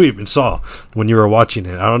mean, you even saw when you were watching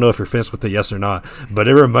it. I don't know if you're finished with it, yes or not. But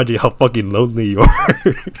it reminded you how fucking lonely you are.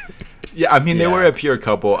 Yeah, I mean, they Yeah. were a pure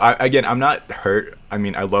couple. I'm not hurt. I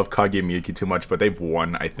mean, I love Kaguya and Miyuki too much, but they've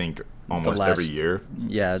won, I think, almost every year.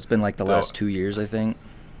 Yeah, it's been like the last 2 years, I think.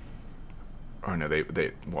 Or no,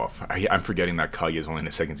 I'm forgetting that Kaguya is only in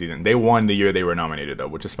the second season. They won the year they were nominated, though,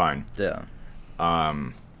 which is fine. Yeah.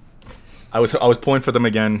 I was pulling for them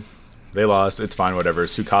again. They lost. It's fine, whatever.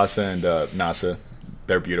 Tsukasa and Nasa,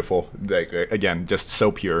 they're beautiful. Again, just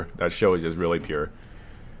so pure. That show is just really pure.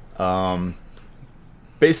 I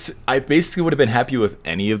basically would have been happy with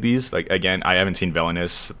any of these. Like, again, I haven't seen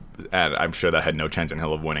Villainous, and I'm sure that had no chance in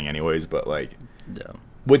hell of winning anyways. But, like, Yeah.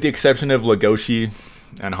 with the exception of Legoshi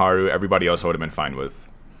and Haru, everybody else I would have been fine with.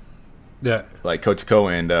 Yeah. Like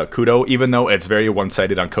Kotsuko and Kudo, even though it's very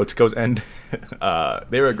one-sided on Kotsuko's end,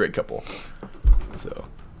 they were a great couple. So,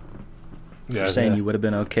 You're saying you would have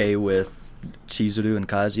been okay with Chizuru and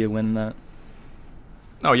Kazuya winning that?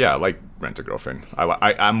 oh yeah, like Rent a Girlfriend.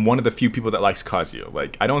 I'm one of the few people that likes Kazuya.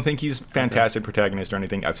 Like, I don't think he's fantastic protagonist or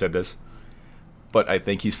anything. I've said this, but I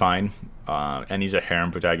think he's fine, and he's a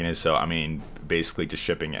harem protagonist. So I mean, basically, just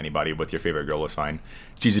shipping anybody with your favorite girl is fine.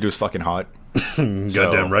 Chizuru's fucking hot.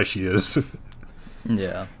 Goddamn right she is.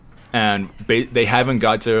 Yeah. And they haven't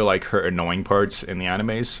got to like her annoying parts in the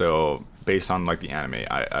anime, so based on like the anime,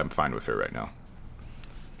 I'm fine with her right now.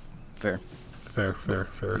 Fair. Fair.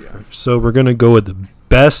 Yeah. So we're gonna go with the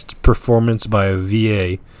best performance by a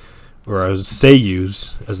VA, or a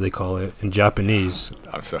seiyus, as they call it in Japanese.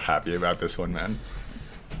 I'm so happy about this one, man.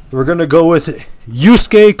 We're gonna go with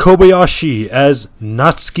Yusuke Kobayashi as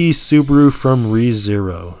Natsuki Subaru from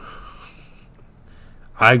Re:Zero.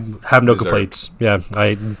 I have no Deserved. complaints. Yeah,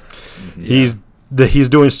 he's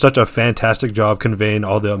doing such a fantastic job conveying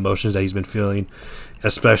all the emotions that he's been feeling,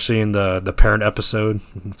 especially in the parent episode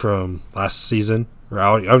from last season. Or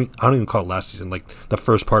I don't even call it last season, like the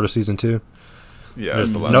first part of season 2. Yeah, There's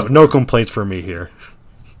that's the last one. no complaints for me here.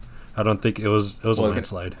 I don't think it was a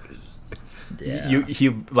landslide. Yeah. He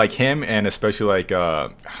like him, and especially like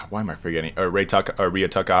why am I forgetting? Ria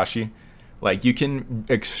Takahashi. Like, you can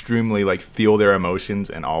extremely like feel their emotions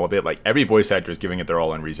and all of it. Like, every voice actor is giving it their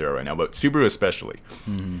all in Re:Zero right now, but Subaru especially.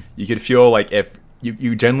 Mm-hmm. You could feel like if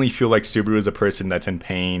you generally feel like Subaru is a person that's in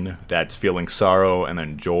pain, that's feeling sorrow and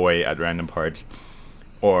then joy at random parts,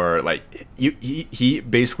 or like he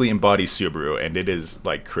basically embodies Subaru, and it is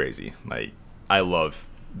like crazy. Like, I love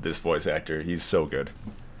this voice actor. He's so good.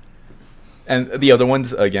 And the other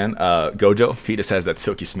ones, again, Gojo, he just has that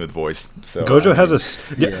silky smooth voice. So Gojo has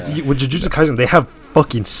yeah. with Jujutsu Kaisen, they have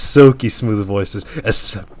fucking silky smooth voices,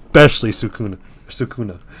 especially Sukuna.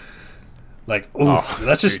 Like,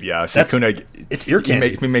 that's just dude, yeah, that's, Sukuna. it's ear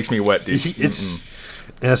candy. Makes me wet, dude. It's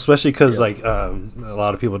and especially because like a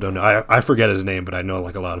lot of people don't know. I forget his name, but I know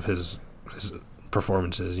like a lot of his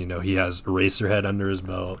performances. You know, he has Eraserhead under his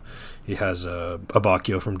belt. He has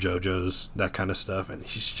Abakio from JoJo's, that kind of stuff, and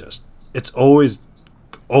he's just. It's always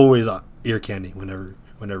ear candy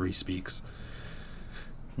whenever he speaks.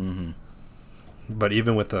 Mm-hmm. But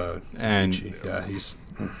even with And- Ichi, yeah, he's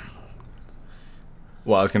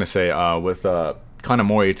Well, I was gonna say with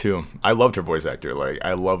Kanamori too. I loved her voice actor. Like,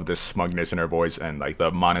 I love this smugness in her voice and like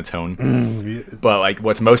the monotone. But like,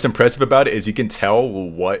 what's most impressive about it is you can tell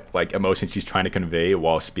what like emotion she's trying to convey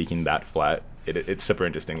while speaking that flat. It's super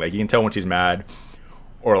interesting. Like, you can tell when she's mad,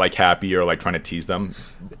 or like happy, or like trying to tease them,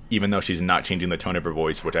 even though she's not changing the tone of her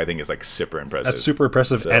voice, which I think is like super impressive. that's super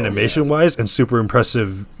impressive So, animation wise and super impressive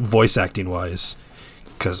voice acting wise.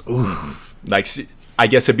 Because Like, I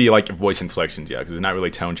guess it'd be like voice inflections, yeah, because it's not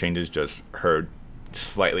really tone changes, just her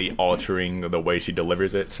slightly altering the way she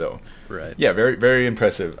delivers it. So, Right. yeah, very, very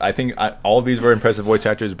impressive. I think all of these were impressive voice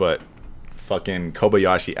actors, but fucking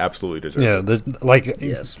Kobayashi absolutely deserved it. like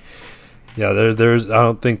Yes. yeah, there's I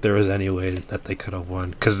don't think there was any way that they could have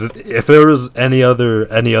won. Because if there was any other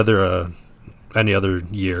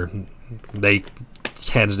year, they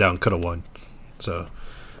hands down could have won. So,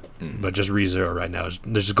 but just Re:Zero right now,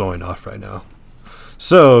 they're just going off right now.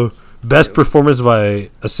 So, best performance by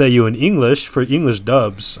Seiyu in English for English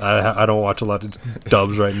dubs. I don't watch a lot of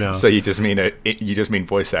dubs right now. So you just mean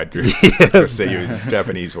voice actor? Yeah. Say you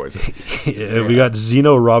Japanese voice. Yeah, we got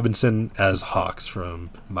Zeno Robinson as Hawks from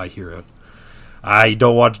My Hero. I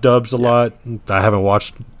don't watch dubs a lot. I haven't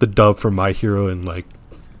watched the dub for My Hero in like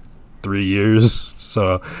 3 years.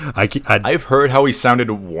 So I've heard how he sounded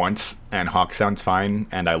once, and Hawk sounds fine,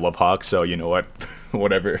 and I love Hawk, so you know what,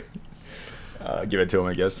 whatever. Give it to him,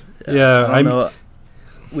 I guess. Yeah, I don't know.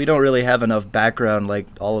 We don't really have enough background. Like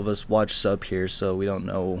all of us watch sub here, so we don't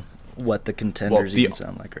know what the contenders even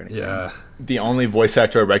sound like or anything. Yeah. The only voice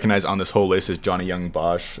actor I recognize on this whole list is Johnny Young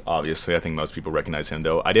Bosch. Obviously, I think most people recognize him,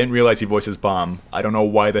 though. I didn't realize he voices Bomb. I don't know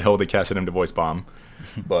why the hell they casted him to voice Bomb,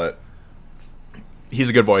 but he's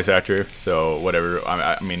a good voice actor, so whatever.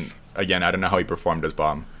 I mean, again, I don't know how he performed as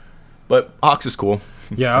Bomb, but Hawks is cool.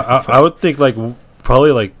 Yeah, I would think like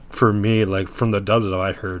probably like for me, like from the dubs that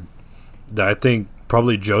I heard, that I think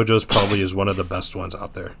probably JoJo's probably is one of the best ones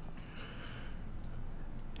out there.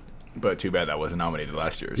 But too bad that wasn't nominated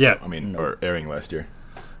last year. So, Yeah. I mean, or airing last year.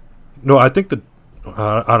 No, I think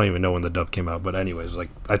I don't even know when the dub came out, but anyways, like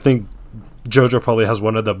I think JoJo probably has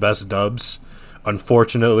one of the best dubs.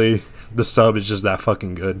 Unfortunately, the sub is just that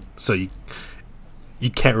fucking good, so you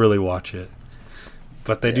can't really watch it.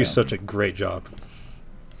 But they do such a great job.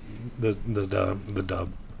 The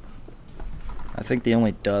dub. I think the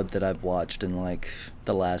only dub that I've watched in like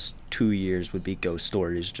the last 2 years would be Ghost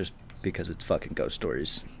Stories, just because it's fucking Ghost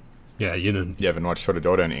Stories. Yeah, you know. You haven't watched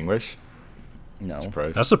Toradora in English? No.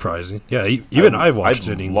 Surprised. That's surprising. Yeah, even I've watched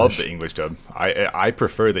it in English. I love the English dub. I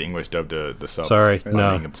prefer the English dub to the sub. Sorry, I'm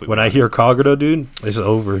no. being completely When I honest. hear Kagura, dude, it's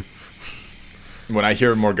over. When I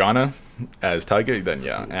hear Morgana as Taiga, then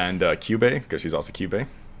yeah. And Kyubey, because she's also Kyubey.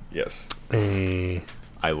 Yes. Eh.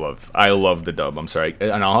 I love the dub. I'm sorry.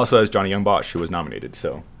 And also as Johnny Young Bosch, who was nominated.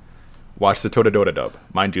 So watch the Toradora dub.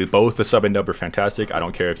 Mind you, both the sub and dub are fantastic. I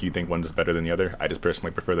don't care if you think one's better than the other. I just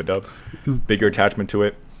personally prefer the dub. Bigger attachment to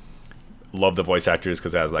it. Love the voice actors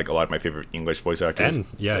because it has like a lot of my favorite English voice actors. And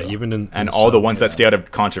yeah, even in and in all the sub, ones that stay out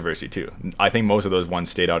of controversy too. I think most of those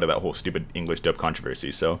ones stayed out of that whole stupid English dub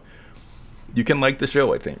controversy. So you can like the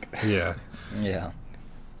show, I think. Yeah. Yeah.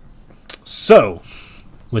 So,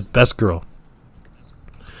 with Best Girl,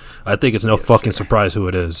 I think it's no fucking surprise who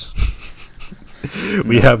it is.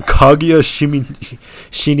 We have Kaguya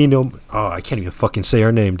Shinino. Oh, I can't even fucking say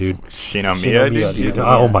her name, dude. Shinomiya, dude. Yeah.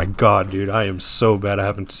 Oh my god, dude. I am so bad. I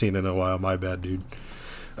haven't seen it in a while. My bad, dude.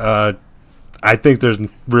 I think there's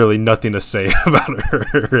really nothing to say about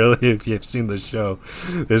her, really, if you've seen the show.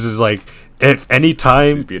 This is like, if any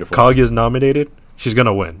time She's beautiful. Kaguya is nominated, she's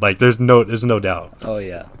gonna win. Like, there's no doubt. Oh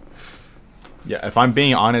yeah. Yeah, if I'm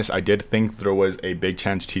being honest, I did think there was a big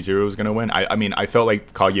chance Chizuru was gonna win. I mean, I felt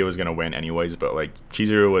like Kaguya was gonna win anyways, but like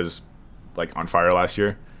Chizuru was like on fire last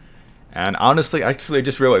year. And honestly, actually, I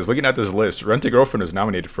just realized looking at this list, Rent a Girlfriend was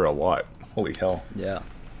nominated for a lot. Holy hell! Yeah.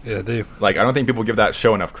 Yeah, they. Like, I don't think people give that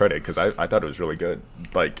show enough credit because I thought it was really good.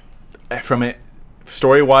 Like, from it,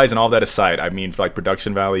 story wise and all that aside, I mean, for like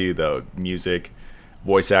production value, the music,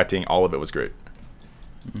 voice acting, all of it was great.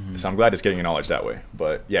 Mm-hmm. So I'm glad it's getting acknowledged that way.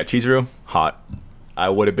 But yeah, Chizuru, hot. I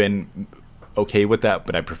would have been okay with that,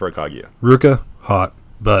 but I prefer Kaguya. Ruka, hot,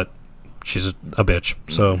 but she's a bitch.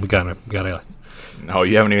 So we gotta. No,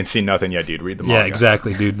 you haven't even seen nothing yet, dude. Read the manga. Yeah,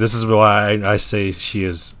 exactly, dude. This is why I say she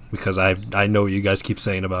is, because I know what you guys keep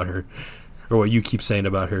saying about her, or what you keep saying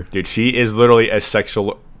about her. Dude, she is literally a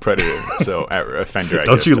sexual predator. So offender. I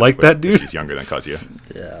Don't guess, you like but that, dude? She's younger than Kazuya.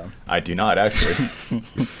 Yeah. I do not actually.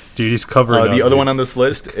 Dude, he's covering up. The other dude. one on this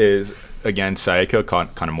list is again Sayaka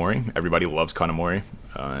Kanamori. Everybody loves Kanamori,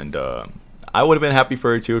 and I would have been happy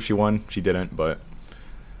for her too if she won. She didn't, but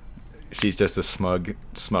she's just a smug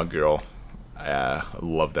girl. I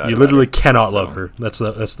love that. You literally cannot love her. That's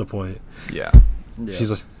the point. Yeah.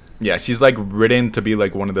 Yeah. She's like written to be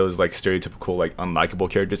like one of those like stereotypical like unlikable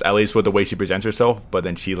characters, at least with the way she presents herself. But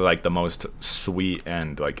then she's like the most sweet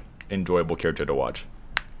and like enjoyable character to watch.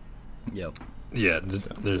 Yep. Yeah,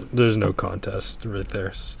 there's no contest right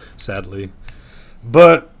there, sadly.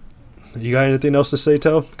 But you got anything else to say,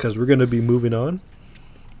 Tel? Because we're gonna be moving on.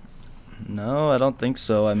 No, I don't think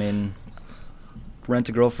so. I mean, Rent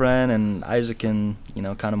a Girlfriend and Isaac and,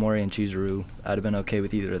 Kanamori and Chizuru, I'd have been okay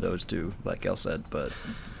with either of those two, like El said, but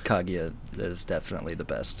Kaguya is definitely the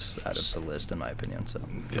best out of the list, in my opinion. So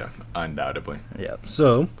Yeah, undoubtedly. yeah.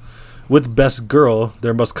 So, with Best Girl,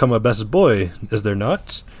 there must come a Best Boy, is there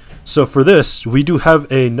not? So for this, we do have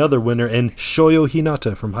another winner in Shoyo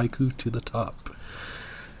Hinata from Haiku to the Top.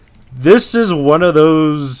 This is one of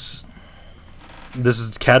those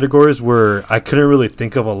categories where I couldn't really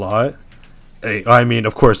think of a lot. Hey, I mean,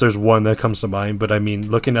 of course, there's one that comes to mind, but I mean,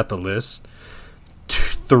 looking at the list,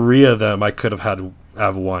 three of them I could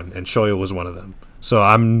have one, and Shoyo was one of them. So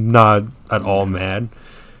I'm not at all mad,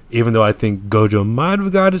 even though I think Gojo might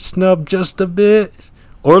have got it snubbed just a bit,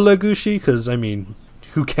 or Legoshi, because I mean,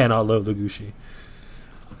 who cannot love Legoshi?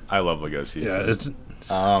 I love Legoshi. Yeah, it's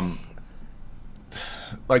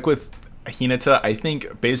like with Hinata, I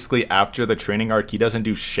think basically after the training arc, he doesn't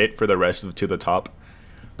do shit for the rest of To the Top,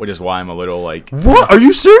 which is why I'm a little like, what? Are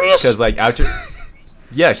you serious? Because like after.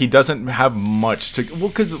 Yeah, he doesn't have much to... Well,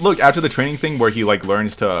 because, look, after the training thing where he, like,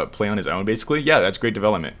 learns to play on his own, basically, yeah, that's great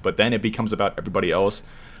development. But then it becomes about everybody else.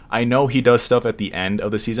 I know he does stuff at the end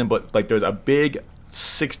of the season, but, like, there's a big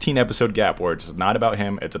 16-episode gap where it's not about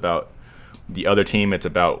him. It's about the other team. It's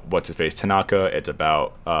about, what's-his-face, Tanaka. It's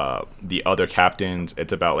about the other captains.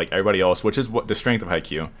 It's about, like, everybody else, which is what the strength of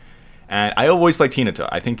Haikyuu. And I always liked Hinata.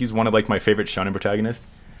 I think he's one of, like, my favorite shonen protagonists.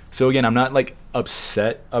 So again, I'm not like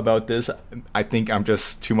upset about this. I think I'm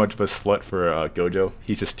just too much of a slut for Gojo.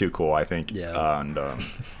 He's just too cool, I think. Yeah. And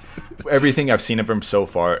everything I've seen of him so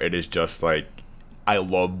far, it is just like I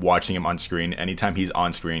love watching him on screen. Anytime he's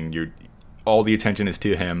on screen, all the attention is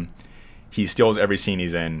to him. He steals every scene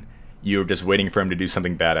he's in. You're just waiting for him to do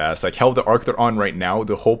something badass. Like hell, the arc they're on right now,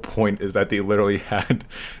 the whole point is that they literally had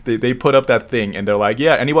they put up that thing and they're like,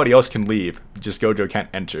 yeah, anybody else can leave, just Gojo can't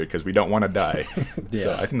enter because we don't want to die. Yeah,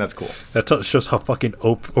 so I think that's cool. That shows how fucking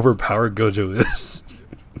overpowered Gojo is.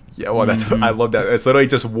 Yeah, well, that's I love that. It's literally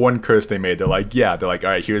just one curse they made. They're like, all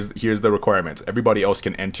right, here's the requirements. Everybody else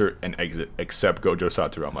can enter and exit except Gojo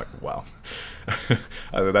Satoru. I'm like, wow.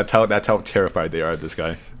 that's how terrified they are of this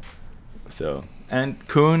guy. So. And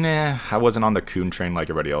Kun, I wasn't on the Kun train like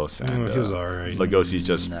everybody else. And, he was alright. Legoshi's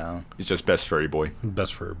he's just best furry boy.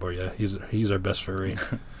 Best furry boy, yeah. He's our best furry.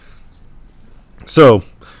 So,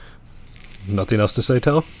 nothing else to say,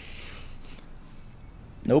 Tell?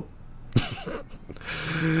 Nope.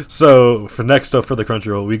 So, for next up for the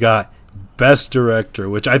Crunchyroll, we got Best Director,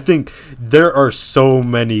 which I think there are so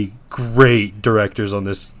many great directors on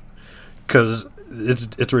this because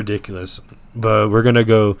it's ridiculous. But we're gonna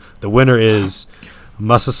go. The winner is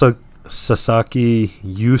Sasaki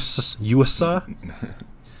Yuasa.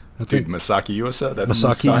 Dude, Masaki Yuasa. That's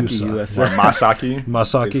Masaki Yuasa. Masaki.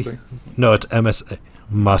 Masaki. Basically. No, it's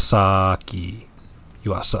Masaki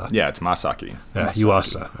Yuasa. Yeah, it's Masaki. Yeah, Masaki.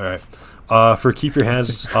 Yuasa. All right. For Keep Your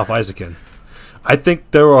Hands Off Isaac-in, I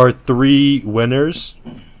think there are 3 winners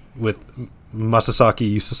with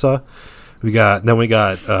Masasaki Yuasa. We got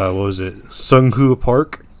what was it? Sunghoo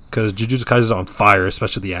Park. Because Jujutsu Kaisen is on fire,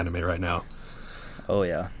 especially the anime right now. Oh,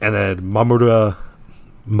 yeah. And then Mamura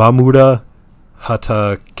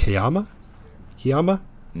Hatakeyama?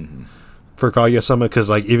 Mm-hmm. For Kaguya-sama, because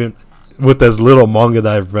like even with as little manga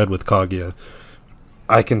that I've read with Kaguya,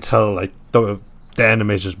 I can tell like the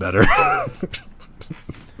anime is just better.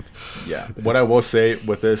 Yeah. What I will say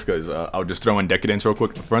with this, because I'll just throw in Decadence real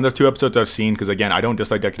quick. For the 2 episodes I've seen, because again, I don't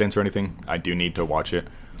dislike Decadence or anything. I do need to watch it.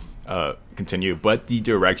 Continue, but the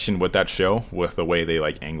direction with that show, with the way they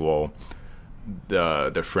like angle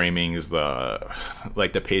the framings,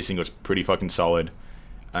 the pacing was pretty fucking solid,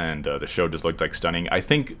 and the show just looked like stunning. I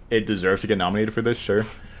think it deserves to get nominated for this, sure.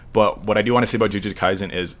 But what I do want to say about Jujutsu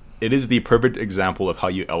Kaisen is it is the perfect example of how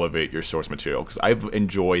you elevate your source material, because I've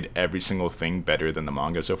enjoyed every single thing better than the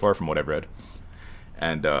manga so far from what I've read,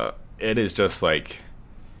 and it is just like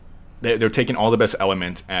they're taking all the best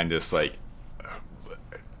elements and just like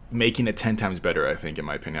making it 10 times better, I think, in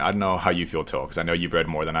my opinion. I don't know how you feel, Till, because I know you've read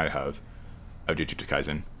more than I have of Jujutsu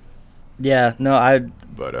Kaisen. Yeah, no, I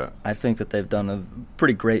think that they've done a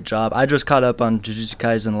pretty great job. I just caught up on Jujutsu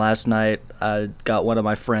Kaisen last night. I got one of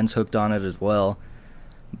my friends hooked on it as well.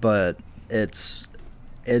 But it's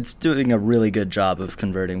doing a really good job of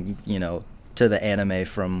converting, to the anime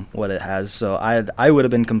from what it has. So I would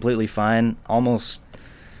have been completely fine.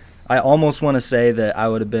 I almost want to say that I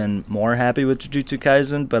would have been more happy with Jujutsu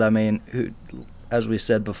Kaisen, but I mean, as we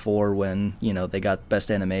said before, when they got Best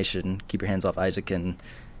Animation, Keep Your Hands Off Isaac-in,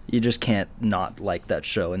 you just can't not like that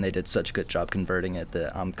show, and they did such a good job converting it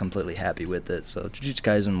that I'm completely happy with it. So Jujutsu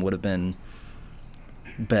Kaisen would have been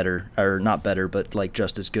better, or not better, but like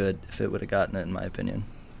just as good if it would have gotten it, in my opinion.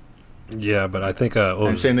 Yeah, but I think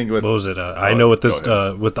same thing with, what was it? I know with this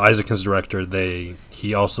with Isaac-in's director,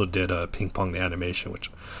 he also did Ping Pong the animation,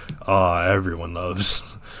 which everyone loves.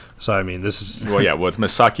 So I mean, this is it's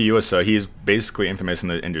Masaki Yuasa. He's basically infamous in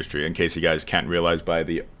the industry. In case you guys can't realize by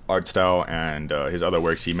the art style and his other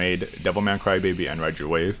works, he made Devilman Crybaby and Ride Your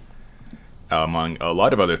Wave, among a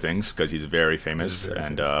lot of other things, because he's very famous.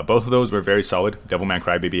 Both of those were very solid. Devilman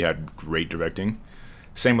Crybaby had great directing.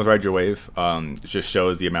 Same with Ride Your Wave. It just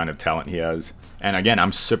shows the amount of talent he has. And again,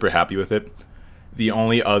 I'm super happy with it. The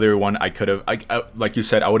only other one I could have, like you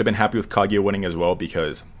said, I would have been happy with Kaguya winning as well,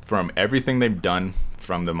 because from everything they've done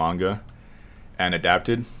from the manga and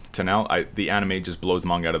adapted to now, the anime just blows the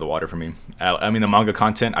manga out of the water for me. I mean, the manga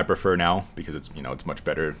content I prefer now because it's, you know, it's much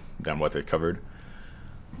better than what they covered.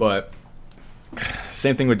 But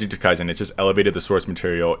same thing with Jujutsu Kaisen. It's just elevated the source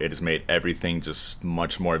material. It has made everything just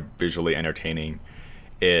much more visually entertaining.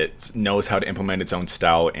 It knows how to implement its own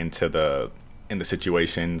style into the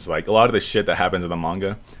situations. Like, a lot of the shit that happens in the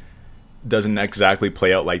manga doesn't exactly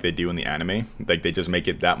play out like they do in the anime. Like, they just make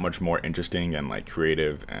it that much more interesting and like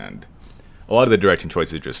creative, and a lot of the direction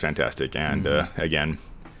choices are just fantastic. And again,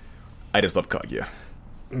 I just love Kaguya.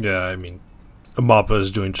 Yeah, I mean, Mappa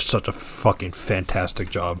is doing just such a fucking fantastic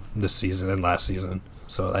job this season and last season.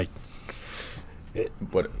 So like,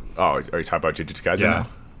 What? Oh, are you talking about Jujutsu Kaisen? yeah, Now?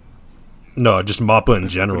 no, just Mappa in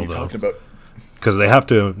What general are you though, talking about? because they have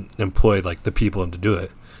to employ like the people to do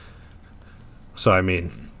it. So I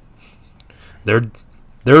mean,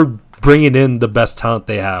 they're bringing in the best talent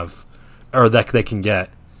they have, or that they can get,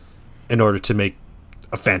 in order to make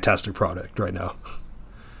a fantastic product right now.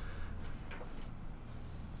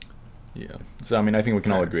 Yeah. So I mean, I think we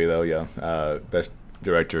can all agree though. Yeah. Best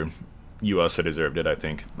director, you also deserved it. I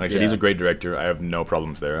think. Like I said, he's a great director. I have no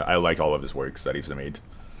problems there. I like all of his works that he's made.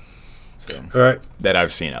 So All right, that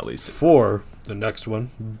I've seen at least. for the next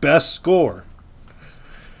one, best score.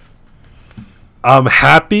 I'm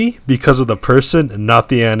happy because of the person and not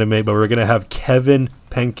the anime, but we're gonna have Kevin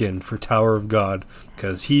Penkin for Tower of God,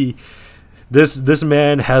 because this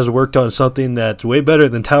man has worked on something that's way better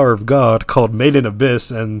than Tower of God, called Made in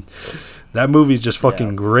Abyss, and that movie's just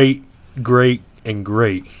fucking great.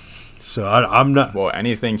 So I'm not. Well,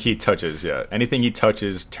 anything he touches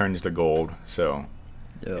turns to gold. So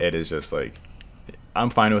it is just like, I'm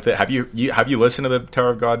fine with it. Have you listened to the Tower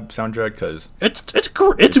of God soundtrack? Because It's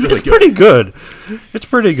pretty good. It's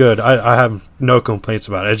pretty good. I have no complaints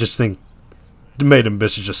about it. I just think the Made in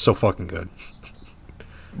Abyss is just so fucking good.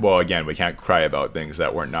 well, again, we can't cry about things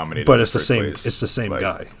that weren't nominated. But in it's the first same. place. It's the same Like,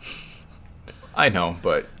 guy. I know,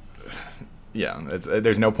 but yeah,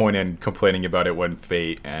 there's no point in complaining about it when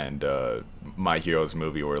Fate and My Hero's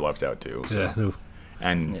movie were left out too. So. Yeah. no,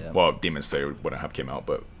 And well, Demon Slayer wouldn't have came out,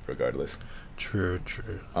 but regardless. True.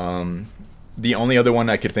 The only other one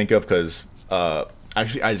I could think of, because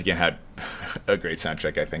actually Aizuken had a great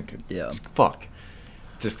soundtrack, I think. Yeah. Fuck.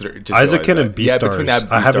 Just Isaac and between that,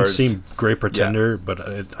 Beastars. I haven't Beastars- seen Great Pretender, but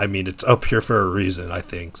I mean it's up here for a reason. I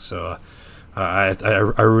think so.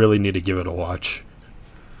 I really need to give it a watch.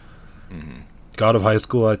 Mm-hmm. God of High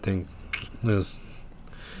School, I think, is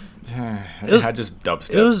it had just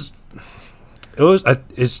dubstep.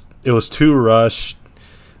 it was too rushed.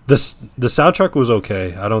 The soundtrack was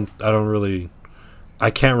okay. I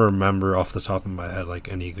can't remember off the top of my head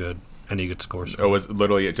like any good scores. It was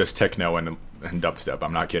literally just techno and dubstep.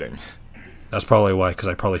 I'm not kidding. That's probably why, because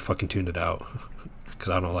I probably fucking tuned it out because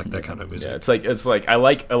I don't like that kind of music. Yeah, it's like I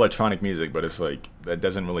like electronic music, but it's like that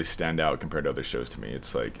doesn't really stand out compared to other shows to me.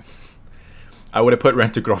 It's like I would have put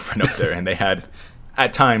Rent a Girlfriend up there, and they had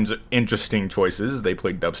at times interesting choices. They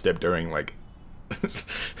played dubstep during like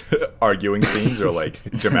arguing scenes or like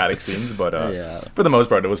dramatic scenes, but for the most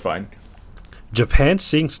part, it was fine. Japan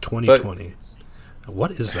Sings 2020.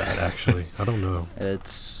 What is that actually? I don't know.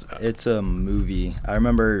 It's a movie. I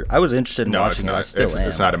remember I was interested in watching it. I still am.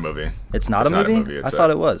 It's not a movie. It's not a movie? I thought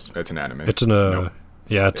it was. It's an anime. It's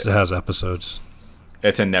it has episodes.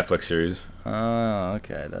 It's a Netflix series. Oh,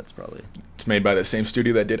 okay. That's probably. It's made by the same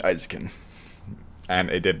studio that did Aizuken, and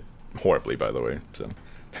it did horribly, by the way. So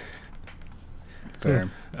Fair.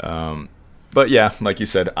 But yeah, like you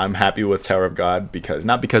said, I'm happy with Tower of God,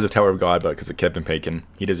 not because of Tower of God, but because of Kevin Bacon.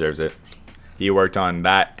 He deserves it. He worked on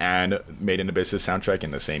that and Made in Abyss's soundtrack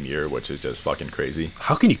in the same year, which is just fucking crazy.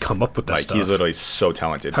 How can you come up with that stuff? He's literally so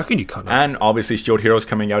talented. How can you come up? And obviously Shield Hero's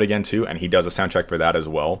coming out again too, and he does a soundtrack for that as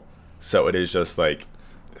well. So it is just like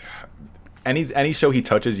any show he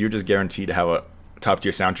touches, you're just guaranteed to have a top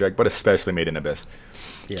tier soundtrack, but especially Made in Abyss.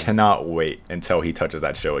 Yeah. Cannot wait until he touches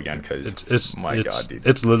that show again, because God, dude.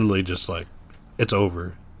 It's literally just like it's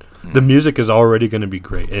over. The music is already going to be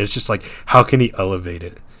great, and it's just like, how can he elevate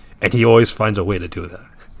it? And he always finds a way to do that.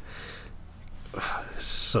 It's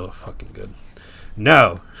so fucking good.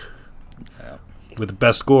 Now, with the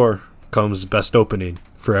best score comes best opening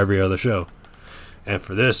for every other show. And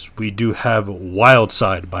for this, we do have Wild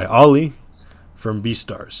Side by Ollie from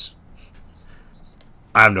Beastars.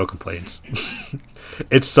 I have no complaints.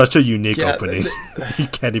 It's such a unique opening. You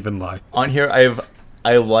can't even lie. On here,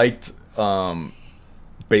 I liked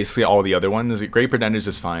basically all the other ones. Great Pretenders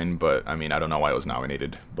is fine, but I mean, I don't know why it was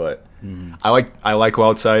nominated. But I like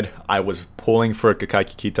Wild Side. I was pulling for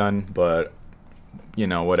Kakaiki Kitan, but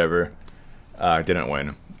whatever. Didn't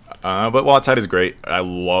win. But Wild Side is great. I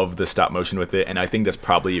love the stop motion with it, and I think that's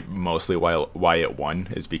probably mostly why it won,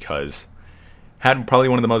 is because had probably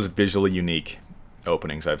one of the most visually unique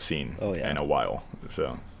openings I've seen in a while.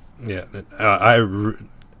 So yeah,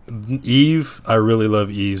 Eve. I really love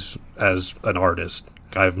Eve as an artist.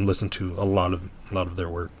 I've listened to a lot of their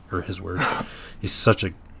work, or his work. He's such a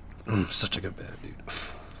good band, dude.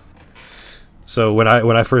 So when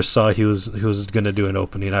I first saw he was gonna do an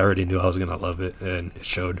opening, I already knew I was gonna love it, and it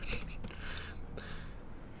showed.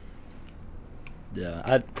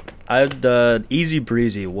 Yeah, I'd Easy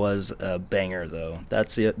Breezy was a banger though.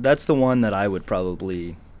 That's the one that I would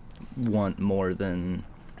probably want more than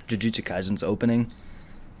Jujutsu Kaisen's opening,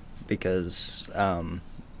 because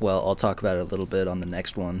I'll talk about it a little bit on the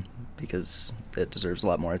next one because it deserves a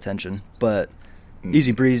lot more attention. But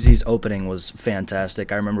Easy Breezy's opening was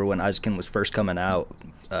fantastic. I remember when Aizuken was first coming out,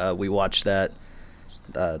 we watched that.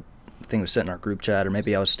 I think it was sent in our group chat, or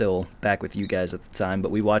maybe I was still back with you guys at the time,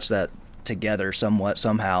 but we watched that together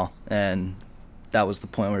somehow, and that was the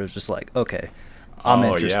point where it was just like, okay, I'm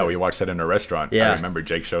interested. Yeah, we watched that in a restaurant. Yeah. I remember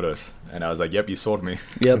Jake showed us, and I was like, yep, you sold me.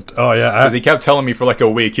 Yep. Oh yeah, because he kept telling me for like a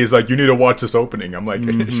week, he's like, you need to watch this opening. I'm like,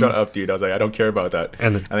 shut up, dude. I was like, I don't care about that.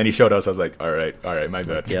 And then he showed us. I was like, all right, my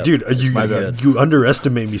bad. Yep. Dude, you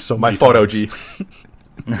underestimate me so much. My fault, OG.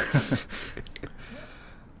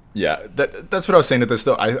 Yeah, that's what I was saying at this,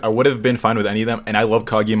 though. I would have been fine with any of them, and I love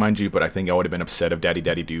Kaguya, mind you, but I think I would have been upset if Daddy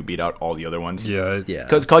Daddy Do beat out all the other ones. Yeah.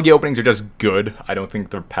 Because Kaguya openings are just good. I don't think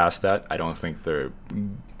they're past that. I don't think they're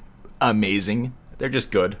amazing. They're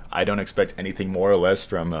just good. I don't expect anything more or less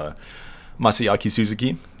from Masayaki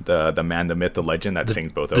Suzuki, the man, the myth, the legend that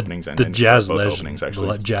sings both openings and jazz both legend. Openings,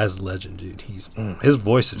 actually. The jazz legend, dude. His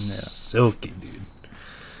voice is silky, dude.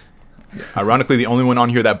 Ironically, the only one on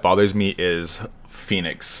here that bothers me is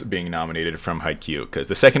Phoenix being nominated from Haikyuu, because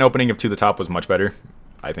the second opening of To the Top was much better.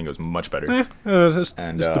 I think it was much better. It's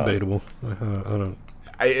debatable. I don't.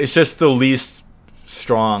 It's just the least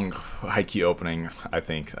strong Haikyuu opening. I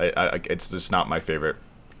think it's just not my favorite.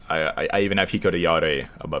 I even have Hiko de Yare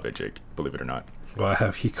above it, Jake. Believe it or not. Well, I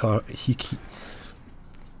have Hiki.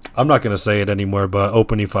 I'm not going to say it anymore, but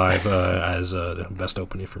opening 5 as the best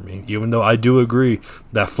opening for me. Even though I do agree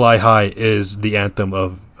that Fly High is the anthem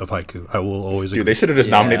of Haikyuu. I will always agree. Dude, they should have just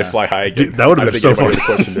nominated Fly High again. Dude, that would have been so funny.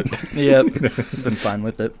 Yep, been fine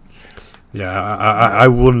with it. Yeah, I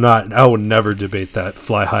will not. I will never debate that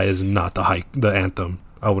Fly High is not the anthem.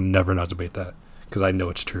 I will never not debate that because I know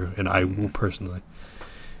it's true, and I will personally.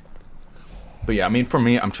 But yeah, I mean, for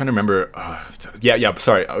me, I'm trying to remember.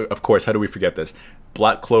 Sorry, of course. How do we forget this?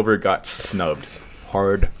 Black Clover got snubbed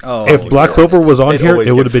hard. If Black Clover was on here,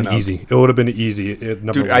 it would have been easy. It would have been easy.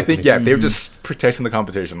 Dude, I think they were just protecting the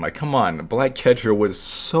competition. Like, come on, Black Catcher was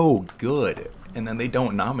so good, and then they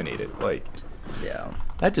don't nominate it. Like, yeah,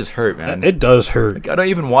 that just hurt, man. It does hurt. Like, I don't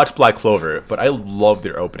even watch Black Clover, but I love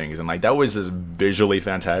their openings, and like that was just visually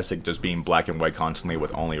fantastic, just being black and white constantly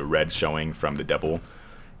with only red showing from the devil.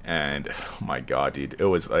 And oh my god, dude, it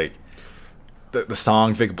was like the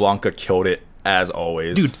song Vic Blanca killed it. As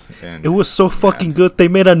always, dude, it was so fucking good. They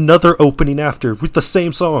made another opening after with the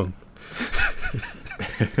same song.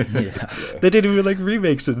 They didn't even like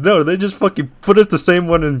remix it. No, they just fucking put it the same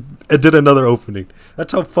one and did another opening.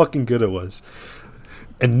 That's how fucking good it was.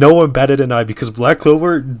 And no one batted an eye because Black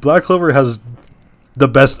Clover has the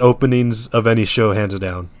best openings of any show, hands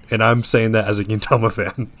down. And I'm saying that as a Gintama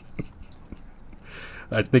fan.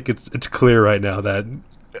 I think it's clear right now that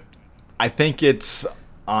I think it's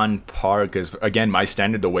on par, because again, my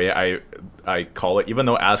standard, the way I call it, even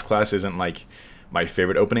though As Class isn't like my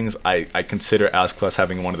favorite openings, I consider As Class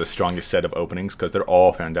having one of the strongest set of openings because they're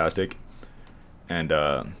all fantastic. And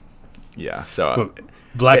so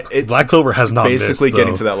Black Clover has not basically missed,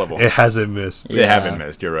 getting to that level. It hasn't missed. They haven't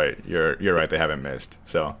missed. You're right. You're right. They haven't missed.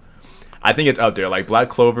 So I think it's up there. Like Black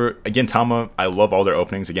Clover, again, Tama, I love all their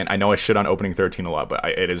openings. Again, I know I shit on opening 13 a lot, but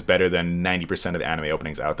it is better than 90% of the anime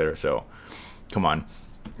openings out there. So come on.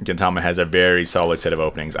 Gintama has a very solid set of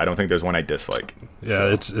openings. I don't think there's one I dislike.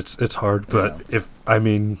 Yeah, so. it's hard, but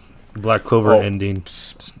Black Clover ending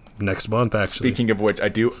next month, actually. Speaking of which, I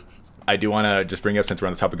do want to just bring up, since we're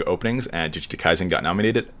on the topic of openings and Jujutsu Kaisen got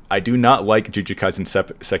nominated, I do not like Jujutsu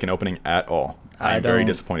Kaisen's second opening at all. I'm very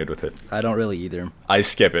disappointed with it. I don't really either. I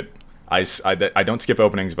skip it. I don't skip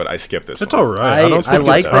openings, but I skip this. It's all right. I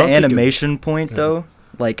like the animation point though.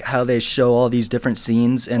 Like how they show all these different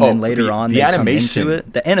scenes, and then later on they come into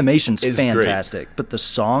it. The animation's fantastic, but the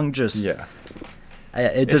song just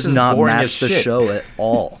It does not match the show at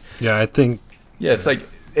all. Yeah, I think. Yeah, it's like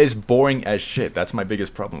it's boring as shit. That's my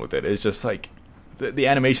biggest problem with it. It's just like the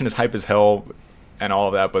animation is hype as hell and all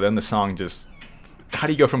of that, but then the song just. How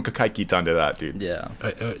do you go from Kakai Kitan to that, dude? Yeah,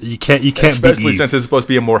 you can't. Especially be Eve. since it's supposed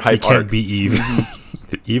to be a more hype You can't arc. be Eve.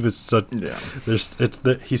 Eve is such. Yeah.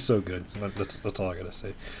 He's so good. That's all I gotta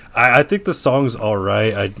say. I think the song's all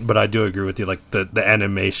right. But I do agree with you. Like the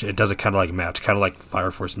animation, it doesn't kind of like match. Kind of like Fire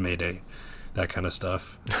Force Mayday, that kind of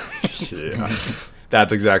stuff. Yeah.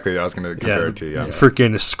 That's exactly what I was going to compare it to, yeah.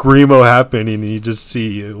 Freaking screamo happening, and you just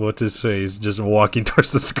see what's his face just walking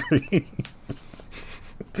towards the screen.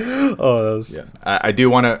 Oh, that was... Yeah. I do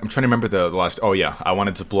want to... I'm trying to remember the last... Oh, yeah. I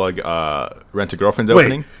wanted to plug Rent a Girlfriend's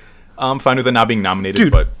opening. I'm fine with it not being nominated,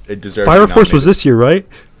 dude, but it deserves Fire Force was this year, right?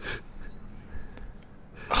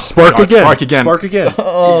 Spark again. Spark again.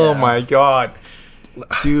 Oh, my God.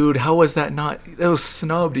 Dude, how was that not... That was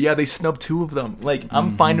snubbed. Yeah, they snubbed 2 of them. Like,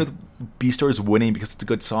 I'm fine with Beastars winning because it's a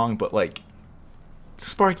good song, but, like,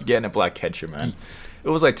 Spark Again and Black Catcher, man. It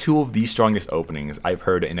was like 2 of the strongest openings I've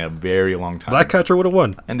heard in a very long time. Black Catcher would have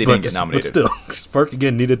won, and they didn't get nominated. But still, Spark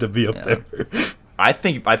Again needed to be up there. I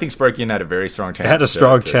think Spark Again had a very strong chance. It had a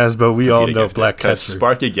strong chance, but we all know Black Catcher.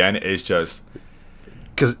 Spark Again is just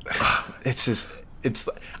because it's.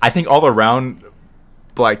 I think all around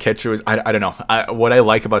Black Catcher was. I don't know. What I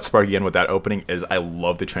like about Spark Again with that opening is I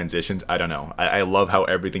love the transitions. I don't know. I love how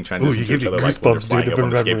everything transitions to each other. Like when they're flying up on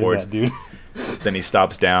the skateboards. That, dude. Then he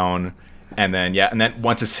stops down. And then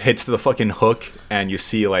once it hits the fucking hook, and you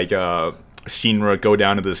see like Shinra go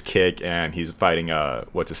down to this kick, and he's fighting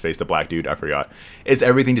what's his face, the black dude, I forgot. It's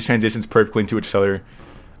everything just transitions perfectly into each other.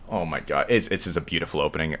 Oh my god, it's just a beautiful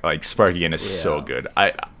opening. Like Spark Again is so good.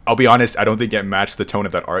 I'll be honest, I don't think it matched the tone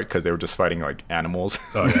of that arc because they were just fighting like animals.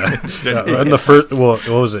 Oh yeah. In the first, what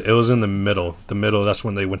was it? It was in the middle. The middle. That's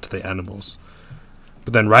when they went to the animals.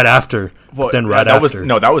 But then right after,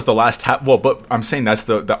 that was the last half. Well, but I'm saying that's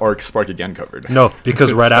the arc Spark Again covered. No,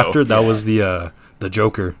 because right after that was the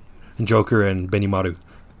Joker and Benimaru.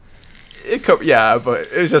 But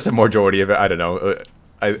it was just a majority of it. I don't know.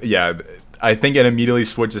 I think it immediately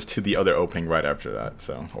switches to the other opening right after that.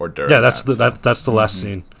 So or during. Yeah, that's the last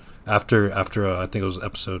scene after I think it was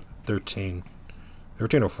episode 13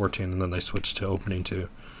 or 14, and then they switched to opening 2,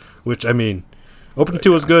 which I mean. Opening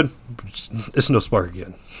 2 was good. It's no Spark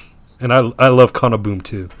Again. And I love Kana Boom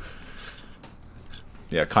too.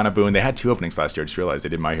 Yeah, Kana Boom. They had 2 openings last year. I just realized they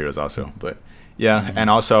did My Heroes also. But yeah, and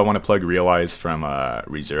also I want to plug Realize from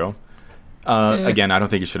ReZero. Again, I don't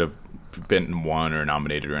think it should have been won or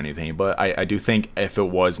nominated or anything. But I do think if it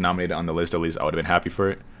was nominated on the list, at least I would have been happy for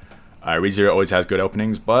it. ReZero always has good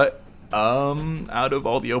openings. But out of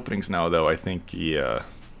all the openings now, though, I think he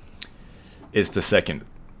is the second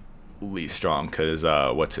least strong because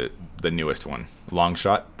the newest one, Long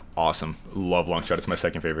Shot, awesome, love Long Shot. It's my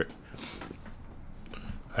second favorite.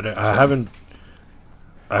 I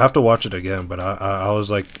have to watch it again, but I was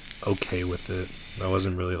like okay with it. I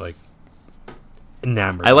wasn't really like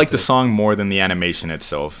enamored. I like the song more than the animation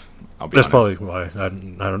itself. That's probably why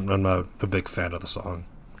I'm not a big fan of the song.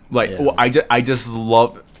 Like, well, I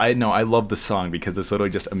love the song because it's literally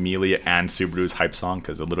just Amelia and Subaru's hype song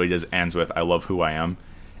because it literally just ends with "I love who I am."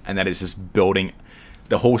 And that is just building.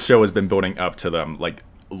 The whole show has been building up to them, like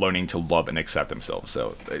learning to love and accept themselves.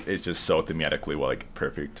 So it's just so thematically like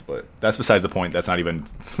perfect. But that's besides the point. That's not even.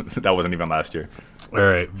 That wasn't even last year. All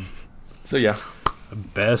right. So yeah.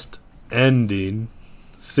 Best ending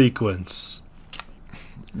sequence.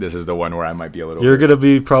 This is the one where I might be a little. You're gonna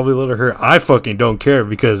be probably a little hurt. I fucking don't care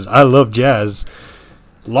because I love jazz.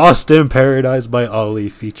 Lost in Paradise by Ollie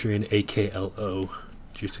featuring AKLO,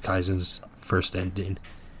 Jujutsu Kaisen's first ending.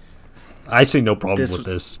 I see no problem with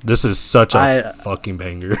this. This is such a fucking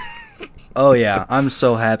banger. Oh yeah, I'm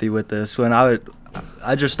so happy with this. I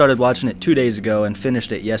just started watching it 2 days ago and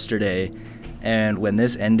finished it yesterday. And when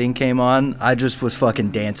this ending came on, I just was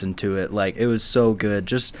fucking dancing to it. Like, it was so good.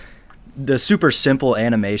 Just the super simple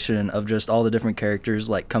animation of just all the different characters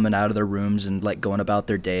like coming out of their rooms and like going about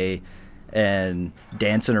their day and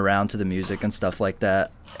dancing around to the music and stuff like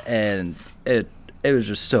that. And it was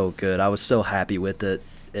just so good. I was so happy with it.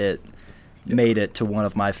 It made it to one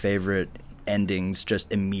of my favorite endings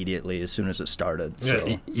just immediately as soon as it started. So.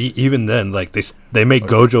 Yeah, even then, like they made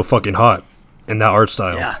Gojo fucking hot in that art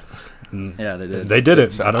style. Yeah, yeah, they did. They did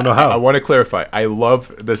it. So I don't know how. I want to clarify. I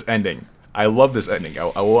love this ending. I want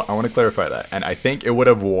to clarify that. And I think it would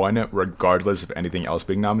have won regardless of anything else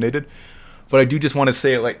being nominated. But I do just want to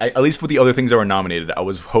say, like, at least with the other things that were nominated, I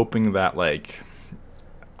was hoping that, like,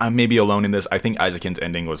 I may be alone in this. I think Isaac's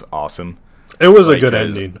ending was awesome. It was a good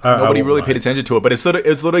ending. Nobody really paid attention to it, but it's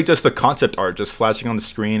literally just the concept art just flashing on the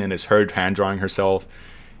screen, and it's her hand drawing herself.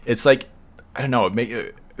 It's like, I don't know,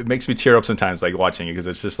 it makes me tear up sometimes, like watching it, because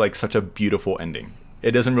it's just like such a beautiful ending.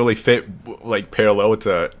 It doesn't really fit like parallel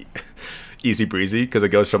to Easy Breezy, because it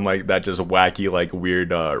goes from like that just wacky like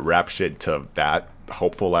weird rap shit to that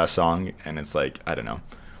hopeful last song, and it's like, I don't know.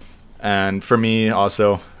 And for me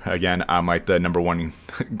also, again, I'm like the number one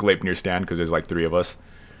Gleipnir stan, because there's like 3 of us.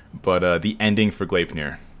 But the ending for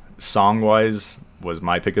Gleipnir, song wise, was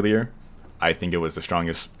my pick of the year. I think it was the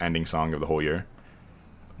strongest ending song of the whole year.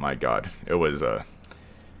 My God, it was.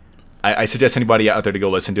 I suggest anybody out there to go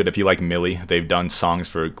listen to it if you like Millie. They've done songs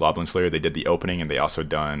for Goblin Slayer. They did the opening, and they also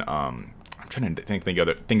done. I'm trying to think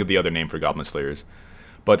of the other name for Goblin Slayers,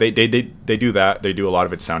 but they do that. They do a lot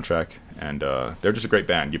of its soundtrack, and they're just a great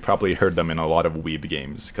band. You probably heard them in a lot of Weeb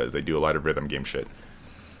games because they do a lot of rhythm game shit.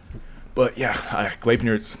 But yeah,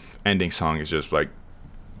 Gleipnir's ending song is just like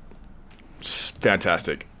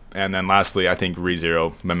fantastic. And then lastly, I think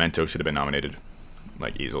ReZero Memento should have been nominated,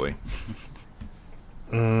 like easily.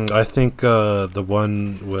 I think the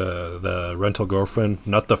one with the rental girlfriend,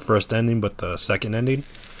 not the first ending, but the second ending,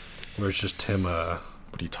 where it's just him. What are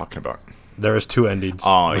you talking about? There is 2 endings.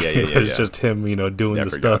 Oh yeah. It's just him, doing the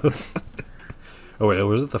stuff. Oh wait,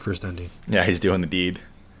 was it the first ending? Yeah, he's doing the deed.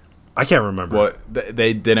 I can't remember. Well,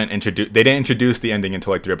 they didn't introduce the ending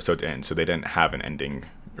until like 3 episodes in, so they didn't have an ending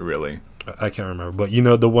really. I can't remember, but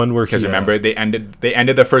the one where because remember they ended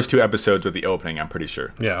the first 2 episodes with the opening. I'm pretty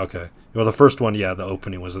sure. Yeah. Okay. Well, the first one, the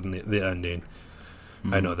opening was in the ending.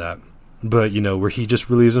 Mm-hmm. I know that, but where he just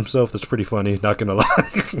relieves himself. That's pretty funny. Not gonna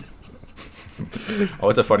lie. Oh,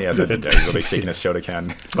 it's a funny ass ending. He's really shaking his soda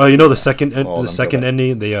can. Oh, the second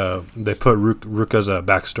ending. They put Ruka's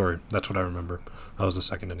backstory. That's what I remember. That was the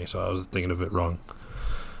second ending, so I was thinking of it wrong.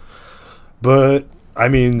 But I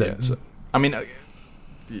mean,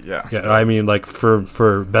 yeah. I mean, like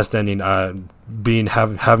for best ending,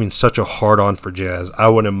 having such a hard on for Jazz, I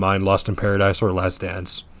wouldn't mind Lost in Paradise or Last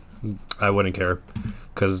Dance. I wouldn't care,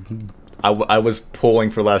 because I was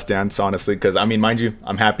pulling for Last Dance, honestly, because I mean, mind you,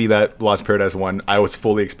 I'm happy that Lost in Paradise won. I was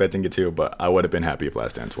fully expecting it to, but I would have been happy if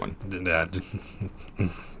Last Dance won.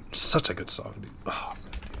 Such a good song, dude. Oh.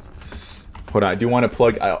 Hold on, I do want to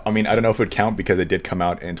plug. I mean, I don't know if it would count because it did come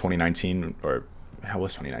out in 2019, or how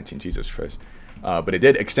was 2019? Jesus Christ. But it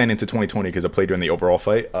did extend into 2020 because it played during the overall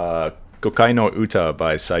fight. Gokai no Uta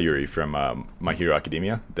by Sayuri from My Hero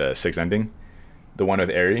Academia, the 6th ending, the one with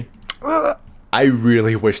Eri. I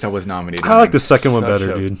really wish that was nominated. I like the second one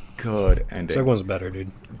better, dude. Good ending. The second one's better,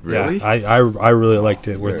 dude. Really? Yeah, I really liked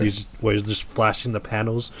it. Where it's just flashing the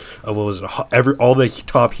panels of all the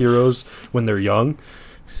top heroes when they're young,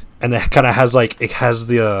 and it kind of has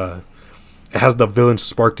the villain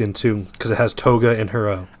sparked in too, because it has Toga in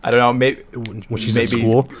her. I don't know. Maybe when she's in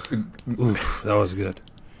school. Oof, that was good.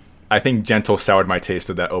 I think Gentle soured my taste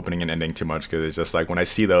of that opening and ending too much, because it's just like when I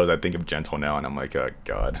see those, I think of Gentle now, and I'm like, oh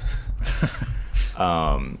god.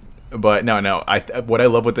 But no. What I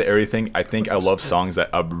love with the Eri thing, I think I love songs that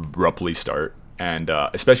abruptly start, and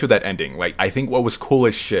especially with that ending. Like, I think what was cool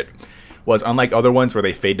as shit was, unlike other ones where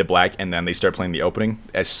they fade to black and then they start playing the opening,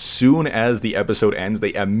 as soon as the episode ends,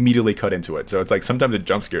 they immediately cut into it. So it's like sometimes it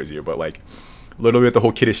jump scares you, but like literally with the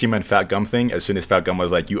whole Kirishima and Fat Gum thing, as soon as Fat Gum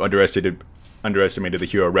was like, you underestimated the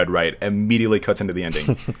hero Red Right, immediately cuts into the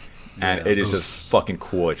ending. And it is just fucking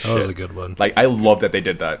cool as shit. That was a good one. Like, I love that they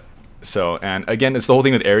did that. So, and again, it's the whole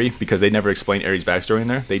thing with Eri, because they never explain Eri's backstory in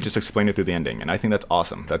there. They just explain it through the ending, and I think that's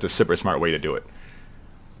awesome. That's a super smart way to do it.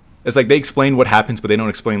 It's like they explain what happens, but they don't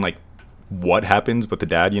explain like what happens with the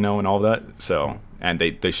dad, and all of that. So, and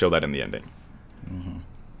they show that in the ending. Mm-hmm.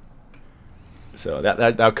 So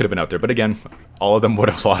that could have been out there, but again, all of them would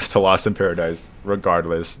have lost to Lost in Paradise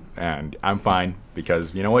regardless, and I'm fine,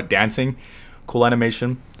 because you know what, dancing, cool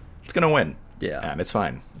animation, it's gonna win. Yeah, and it's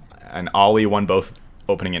fine. And Ollie won both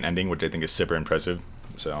opening and ending, which I think is super impressive.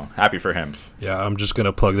 So happy for him. Yeah, I'm just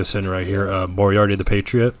gonna plug this in right here. Moriarty the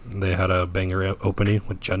Patriot, they had a banger opening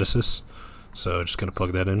with Genesis, so just gonna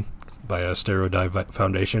plug that in by Stereo Dive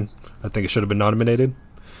Foundation. I think it should have been nominated.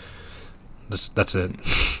 That's it.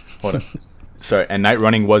 Hold on. Sorry, and Night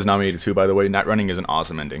Running was nominated too, by the way. Night Running is an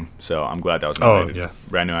awesome ending, so I'm glad that was nominated. Oh, yeah.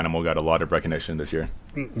 Brand New Animal got a lot of recognition this year.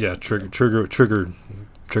 Yeah, Trigger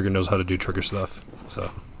knows how to do Trigger stuff.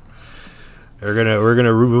 So we're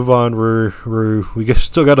gonna move on. We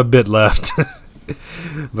still got a bit left, but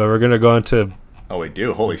we're gonna go on to. Oh, we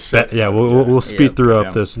do. Holy shit! We'll speed through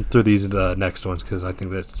these next ones, because I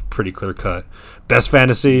think that's pretty clear cut. Best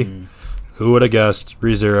fantasy. Mm. Who would have guessed?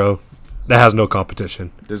 ReZero. That has no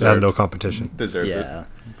competition. Deserved. That has no competition. Deserved it.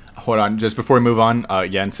 Hold on, just before we move on,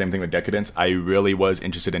 again, same thing with Decadence. I really was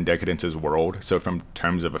interested in Decadence's world. So from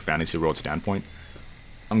terms of a fantasy world standpoint,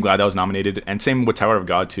 I'm glad that was nominated. And same with Tower of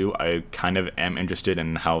God too. I kind of am interested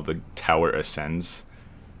in how the tower ascends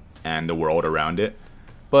and the world around it.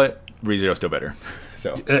 But ReZero is still better.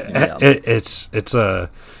 So it's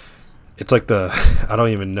like I don't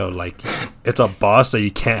even know, like it's a boss that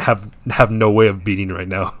you can't have no way of beating right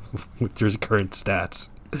now with your current stats.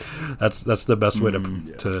 That's the best way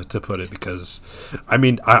to put it, because I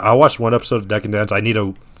mean I watched one episode of Decadence. I need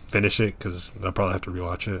to finish it because I'll probably have to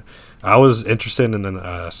rewatch it. I was interested, and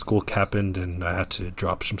then school happened and I had to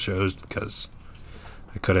drop some shows because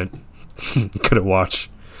I couldn't watch.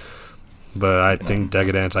 But I think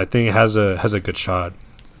Decadence, it has a good shot,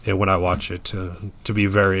 and when I watch it to be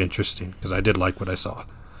very interesting, because I did like what I saw.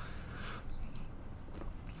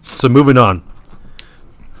 So moving on,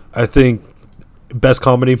 I think best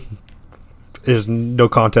comedy is no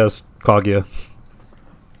contest. Kaguya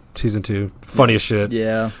season 2, funny as shit.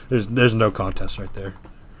 Yeah, there's no contest right there.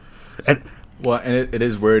 And it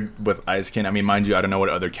is weird with Icekin. I mean, mind you, I don't know what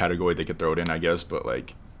other category they could throw it in, I guess, but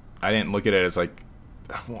like I didn't look at it as like,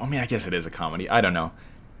 well, I mean, I guess it is a comedy. I don't know.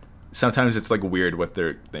 Sometimes it's like weird with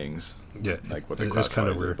their things. Yeah, like what they're it's kind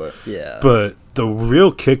of weird. But yeah. But the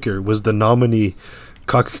real kicker was the nominee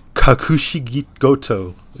Kakushi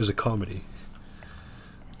Goto is a comedy.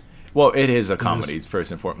 Well, it is a comedy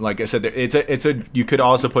first and foremost. Like I said, it's a you could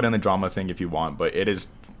also put in the drama thing if you want, but it is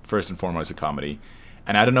first and foremost a comedy.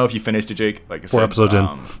 And I don't know if you finished it, Jake. Like I said, 4 episodes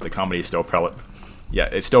in. The comedy is still prevalent. Yeah,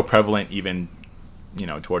 it's still prevalent even,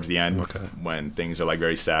 towards the end when things are like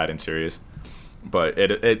very sad and serious. But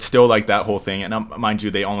it's still like that whole thing. And mind you,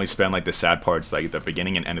 they only spend like the sad parts like the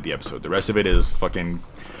beginning and end of the episode. The rest of it is fucking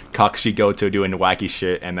Kakushi Goto doing wacky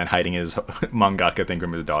shit and then hiding his mangaka thing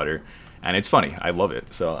from his daughter. And it's funny. I love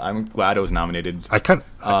it. So I'm glad it was nominated. I kind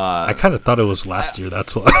of thought it was last year.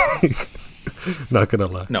 That's why. Not gonna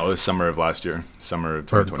lie. No, it was summer of last year. Summer of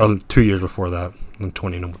 2020. Or 2 years before that, in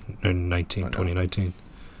 2019.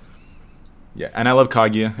 Yeah, and I love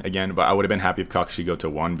Kaguya again, but I would have been happy if Kakushi Goto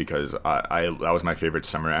won because that was my favorite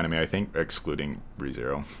summer anime, I think, excluding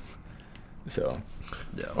ReZero. So,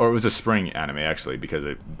 yeah. Or it was a spring anime actually because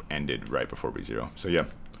it ended right before ReZero. So yeah.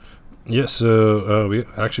 Yeah, so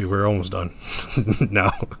we're almost done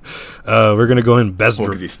now. We're gonna go in best.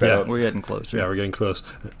 We're getting closer. Yeah, we're getting close.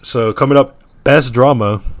 So coming up, best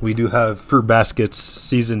drama, we do have Fruit Baskets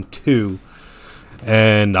season 2,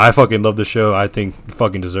 and I fucking love the show. I think it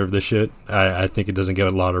fucking deserve this shit. I think it doesn't get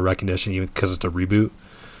a lot of recognition even because it's a reboot,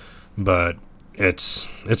 but it's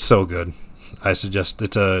so good. I suggest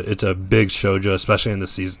it's a big shoujo, especially in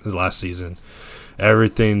the last season.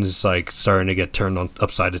 Everything's like starting to get turned on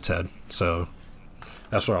upside its head, so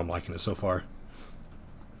that's where I'm liking it so far.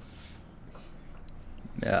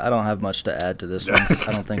 Yeah, I don't have much to add to this one.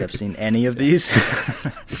 I don't think I've seen any of these.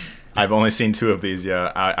 I've only seen 2 of these.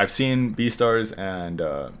 Yeah, I've seen Beastars and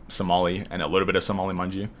Somali, and a little bit of Somali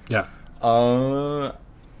Manji. Yeah.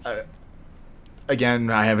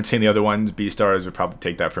 Again, I haven't seen the other ones. Beastars would probably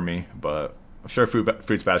take that for me, but I'm sure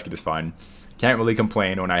Fruits Basket is fine. Can't really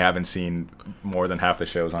complain when I haven't seen more than half the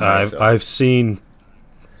shows on there. I've seen,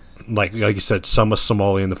 like you said, some of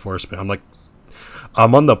Somali in the forest. But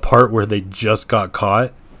I'm on the part where they just got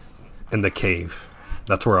caught in the cave.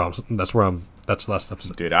 That's the last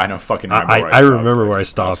episode. Dude, I don't fucking remember. I remember where I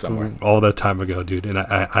stopped all that time ago, dude, and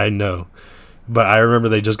I know, but I remember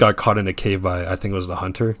they just got caught in a cave by, I think it was the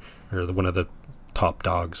hunter or one of the top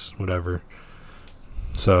dogs, whatever.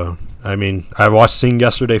 So I mean, I watched Sing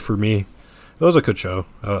yesterday. For me, it was a good show.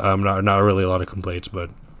 I'm not really a lot of complaints, but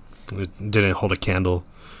it didn't hold a candle.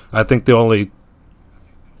 I think the only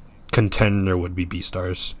contender would be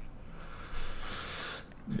Beastars.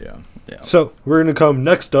 Yeah. So we're gonna come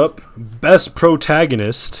next up. Best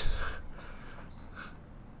protagonist,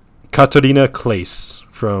 Katarina Claes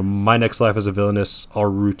from My Next Life as a Villainess. All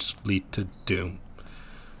Routes Lead to Doom.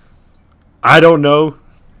 I don't know,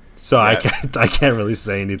 so yeah. I can't really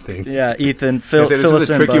say anything. Yeah, Ethan, fill this us is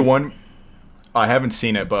a tricky one. I haven't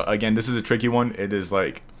seen it, but again, this is a tricky one. It is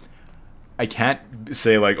like, I can't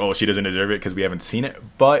say like, oh, she doesn't deserve it because we haven't seen it,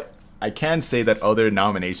 but I can say that other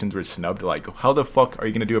nominations were snubbed. Like, how the fuck are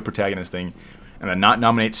you going to do a protagonist thing and then not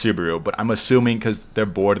nominate Subaru? But I'm assuming because they're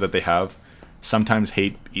bored that they have sometimes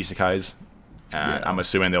hate isekais. And I'm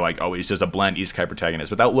assuming they're like, oh, he's just a bland isekai protagonist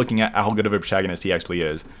without looking at how good of a protagonist he actually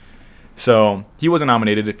is. So he wasn't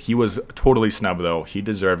nominated. He was totally snubbed, though. He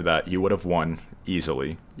deserved that. He would have won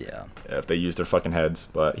easily. Yeah. If they used their fucking heads.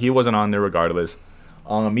 But he wasn't on there regardless.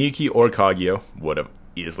 Miyuki or Kaguya would have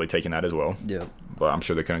easily taken that as well. Yeah. But I'm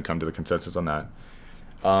sure they couldn't come to the consensus on that.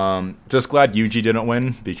 Just glad Yuji didn't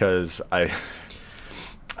win because I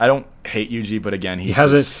don't hate Yuji, but again, he's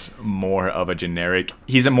just more of a generic.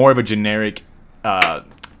 He's more of a generic.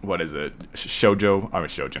 What is it?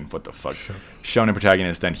 Shoujin. What the fuck? Shonen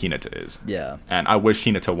protagonist than Hinata is. Yeah. And I wish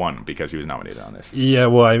Hinata won because he was nominated on this. Yeah,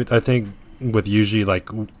 well, I think with Yuji, like,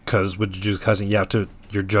 because with Jujutsu Kaisen,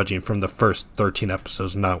 you're judging from the first 13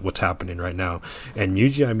 episodes, not what's happening right now. And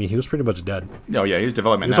Yuji, I mean, he was pretty much dead. Oh yeah, he's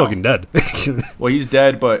development. He was fucking dead. Well, he's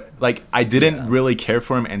dead, but like I didn't really care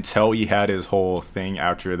for him until he had his whole thing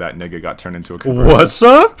after that nigga got turned into a convertible. What's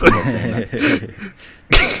up?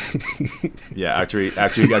 Yeah, after he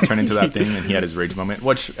got turned into that thing and he had his rage moment,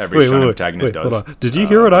 which every shonen protagonist does. Hold on. Did you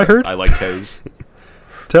hear what I heard? I liked his.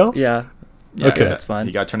 Tell? Yeah. Okay. That's fine.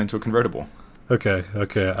 He got turned into a convertible. Okay.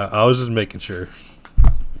 I was just making sure.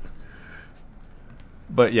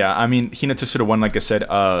 But yeah, I mean, Hinata should have won, like I said.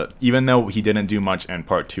 Even though he didn't do much in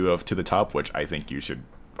part 2 of To the Top, which I think you should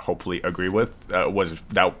hopefully agree with,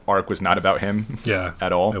 that arc was not about him. Yeah,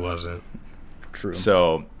 at all. It wasn't. True.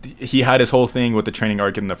 So he had his whole thing with the training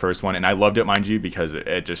arc in the first one, and I loved it, mind you, because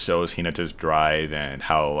it just shows Hinata's drive and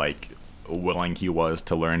how like willing he was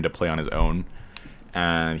to learn to play on his own.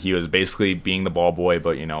 And he was basically being the ball boy,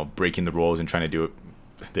 but breaking the rules and trying to do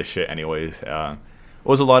this shit anyways. It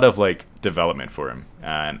was a lot of like development for him,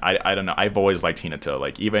 and I don't know. I've always liked Hinata.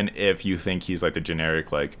 Like even if you think he's like the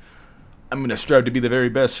generic like, I'm gonna strive to be the very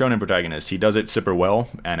best shonen protagonist, he does it super well,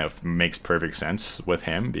 and it makes perfect sense with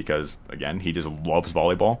him because again he just loves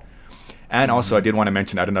volleyball. And also I did want to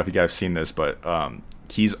mention, I don't know if you guys have seen this, but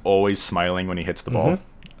he's always smiling when he hits the ball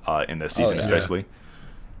in this season, especially.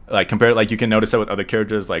 Like compared, like you can notice that with other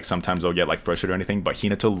characters, like sometimes they'll get like frustrated or anything, but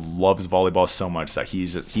Hinata loves volleyball so much that he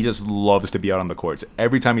just loves to be out on the court.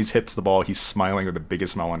 Every time he hits the ball, he's smiling with the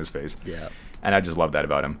biggest smile on his face. Yeah. And I just love that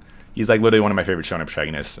about him. He's like literally one of my favorite shonen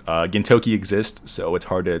protagonists. Gintoki exists, so it's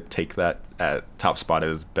hard to take that at top spot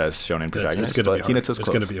as best shonen protagonist. It's but Hinata's close. It's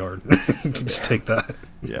gonna be hard. Just take that.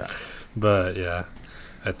 Yeah. But yeah,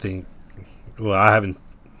 I think. Well, I haven't.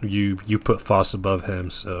 You put Foss above him,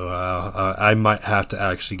 so I might have to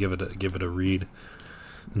actually give it a read.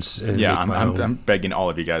 And yeah, I'm begging all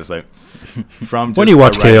of you guys, like from just when you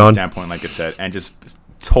watch a writing K-On! Standpoint, like I said, and just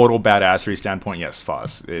total badassery standpoint, yes,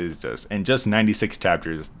 Foss is just in just 96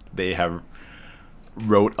 chapters they have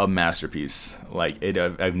wrote a masterpiece. Like it,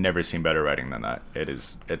 I've never seen better writing than that.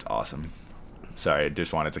 It's awesome. Sorry, I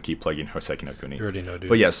just wanted to keep plugging Hoseki no Kuni. You already know, dude.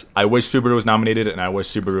 But yes, I wish Subaru was nominated, and I wish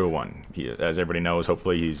Subaru won. As everybody knows,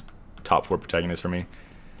 hopefully he's top 4 protagonist for me.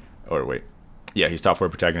 Or wait, yeah, he's top 4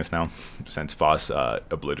 protagonist now since Foss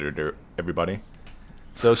obliterated everybody.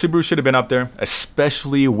 So Subaru should have been up there,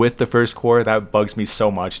 especially with the first core. That bugs me so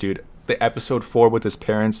much, dude. The episode 4 with his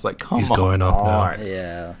parents, like, come on. He's going off now.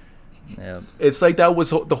 Yeah. Yeah. It's like that was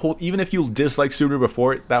the whole. Even if you dislike Subaru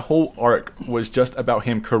before, that whole arc was just about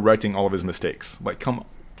him correcting all of his mistakes. Like, come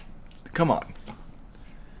on.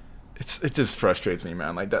 It just frustrates me,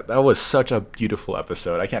 man. Like that was such a beautiful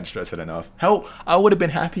episode. I can't stress it enough. Hell, I would have been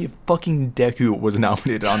happy if fucking Deku was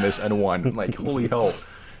nominated on this and won. Like, holy hell.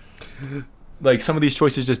 Like, some of these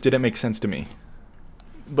choices just didn't make sense to me.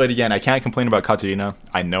 But again, I can't complain about Katarina.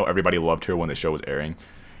 I know everybody loved her when the show was airing.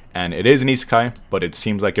 And it is an isekai, but it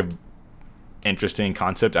seems like a interesting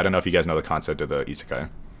concept. I don't know if you guys know the concept of the isekai.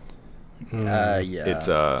 Yeah.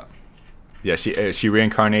 It's she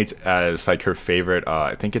reincarnates as like her favorite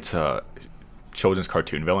I think it's a children's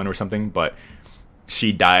cartoon villain or something, but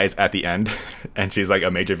she dies at the end and she's like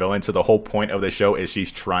a major villain. So the whole point of the show is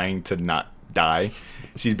she's trying to not die.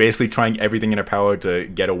 She's basically trying everything in her power to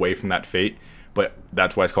get away from that fate. But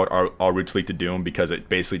that's why it's called All Routes Lead to Doom, because it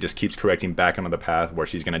basically just keeps correcting back onto the path where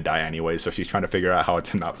she's going to die anyway. So she's trying to figure out how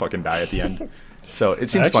to not fucking die at the end. So it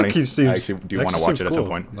seems funny. I actually do want to watch it at some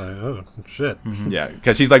point. Like, oh, shit. Mm-hmm. Yeah,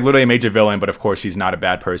 because she's like literally a major villain, but of course she's not a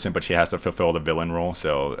bad person, but she has to fulfill the villain role.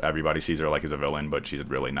 So everybody sees her like as a villain, but she's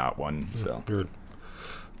really not one. So Good.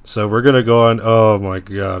 So we're going to go on. Oh, my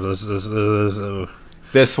God.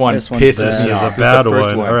 This one pisses me This is a off. bad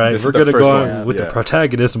one. All right, we're going to go on with the the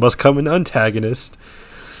protagonist must come an antagonist.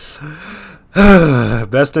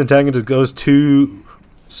 Best antagonist goes to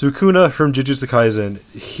Sukuna from Jujutsu Kaisen.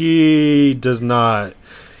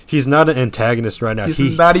 He's not an antagonist right now.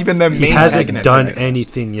 He's not even the main He hasn't antagonist. done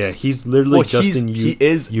anything yet. He's literally he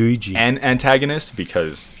is Yuji. an antagonist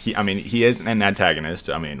because he is an antagonist.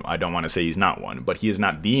 I mean, I don't want to say he's not one, but he is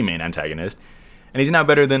not the main antagonist. And he's not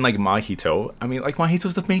better than like Mahito. I mean, like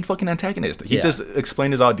Mahito's the main fucking antagonist. He just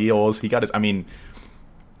explained his ideals. He got his. I mean,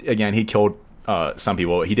 again, he killed some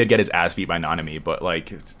people. He did get his ass beat by Nanami, but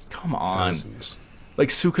like, come on. Like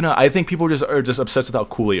Sukuna, I think people are just obsessed with how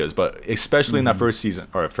cool he is, but especially in that first season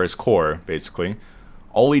or first core, basically,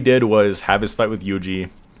 All he did was have his fight with Yuji,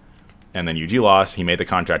 and then Yuji lost. He made the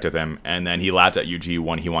contract with him, and then he laughed at Yuji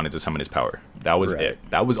when he wanted to summon his power. That was it.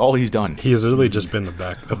 That was all he's done. He's literally just been a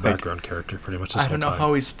background character pretty much this whole time. I don't know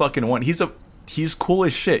how he's fucking won. He's cool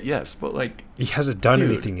as shit, yes, but like he hasn't done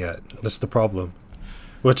anything yet. That's the problem.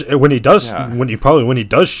 Which when he does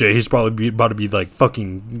shit, he's probably about to be like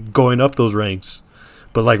fucking going up those ranks.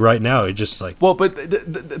 But like right now, it just like but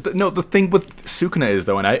the thing with Sukuna is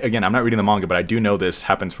though, and I'm not reading the manga, but I do know this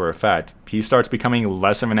happens for a fact. He starts becoming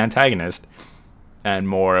less of an antagonist and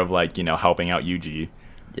more of like helping out Yuji.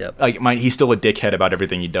 Yep. Like he's still a dickhead about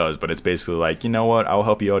everything he does, but it's basically like, you know what, I'll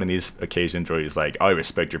help you out in these occasions where he's like, I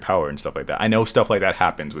respect your power and stuff like that. I know stuff like that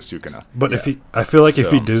happens with Sukuna. But if he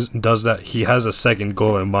does that, he has a second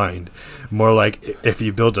goal in mind. More like if he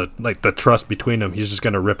builds the trust between them, he's just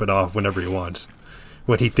gonna rip it off whenever he wants,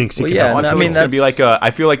 when he thinks he can. Yeah,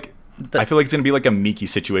 I feel like it's gonna be like a Miki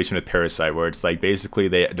situation with Parasite, where it's like basically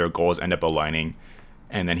their goals end up aligning.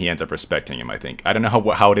 And then he ends up respecting him, I think. I don't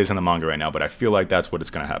know how it is in the manga right now, but I feel like that's what it's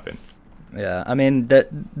going to happen. Yeah, I mean,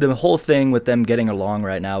 the whole thing with them getting along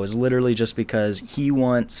right now is literally just because he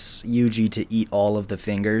wants Yuji to eat all of the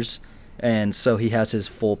fingers, and so he has his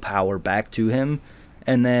full power back to him.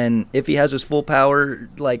 And then if he has his full power,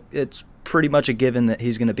 like, it's pretty much a given that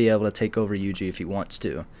he's going to be able to take over Yuji if he wants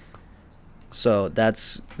to. So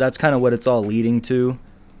that's kind of what it's all leading to,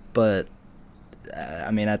 but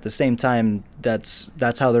I mean, at the same time,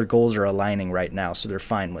 that's how their goals are aligning right now, so they're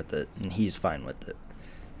fine with it, and he's fine with it.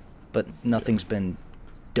 But nothing's been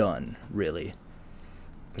done, really.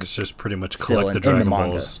 It's just pretty much collect the Dragon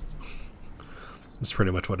Balls. It's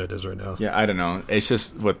pretty much what it is right now. Yeah, I don't know. It's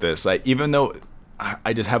just with this, like, even though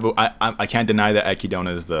I just have I can't deny that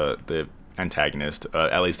Ekidona is the antagonist,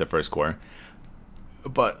 at least the first core.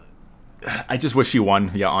 But I just wish she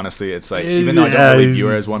won. Yeah, honestly, it's like, even though I don't really view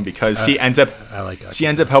her as one, because she ends up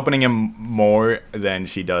helping him more than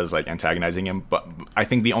she does like antagonizing him. But I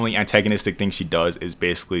think the only antagonistic thing she does is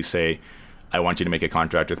basically say, I want you to make a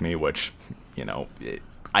contract with me, which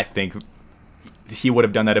I think he would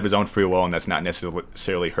have done that of his own free will, and that's not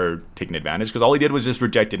necessarily her taking advantage, because all he did was just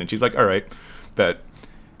reject it, and she's like, all right, but,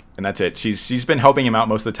 and that's it. She's been helping him out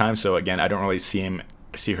most of the time, so again, I don't really see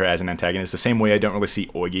her as an antagonist the same way I don't really see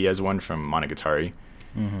Ogi as one from Monogatari.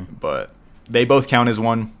 Mm-hmm. But they both count as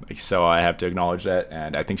one, so I have to acknowledge that,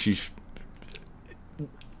 and I think she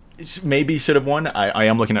maybe should have won. I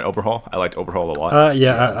am looking at Overhaul. I liked Overhaul a lot.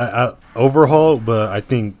 I Overhaul, but I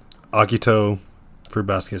think Akito Fruit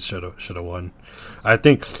Basket should have won. I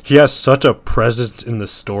think he has such a presence in the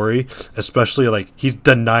story, especially like he's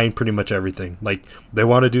denying pretty much everything. Like they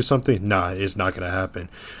want to do something, nah, it's not gonna happen.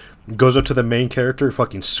 Goes up to the main character,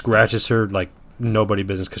 fucking scratches her like nobody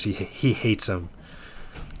business because he hates him,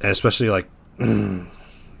 and especially like you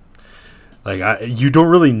don't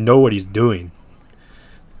really know what he's doing,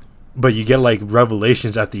 but you get like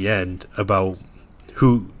revelations at the end about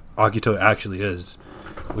who Akito actually is,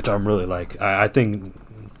 which I'm really like. I think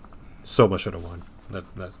Soma should have won.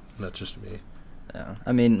 That's just me. Yeah,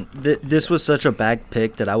 I mean, this was such a bad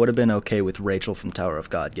pick that I would have been okay with Rachel from Tower of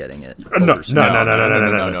God getting it. No.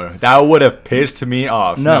 That would have pissed me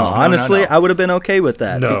off. No, honestly, I would have been okay with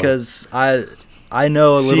that because I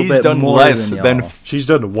know a little bit done more less than y'all. She's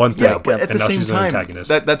done one thing. Yeah, but at the same time,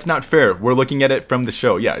 that's not fair. We're looking at it from the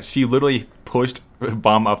show. Yeah, she literally pushed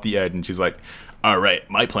Bomb off the edge, and she's like, "All right,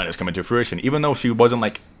 my plan is coming to fruition." Even though she wasn't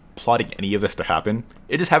like plotting any of this to happen,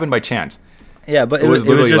 it just happened by chance. Yeah, but it was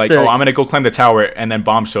literally just like, I'm gonna go climb the tower, and then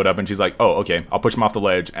Bomb showed up, and she's like, oh, okay, I'll push him off the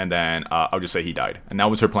ledge, and then I'll just say he died, and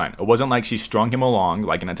that was her plan. It wasn't like she strung him along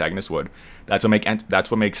like an antagonist would. That's what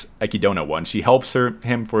makes Ekidona one. She helps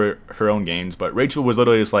him for her own gains, but Rachel was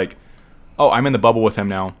literally just like, oh, I'm in the bubble with him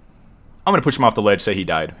now. I'm gonna push him off the ledge, say he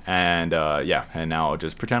died, and and now I'll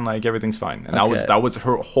just pretend like everything's fine. And that was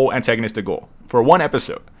her whole antagonistic goal for one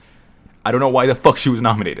episode. I don't know why the fuck she was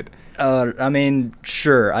nominated. I mean,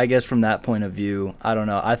 sure, I guess from that point of view, I don't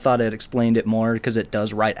know. I thought it explained it more because it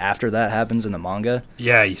does right after that happens in the manga.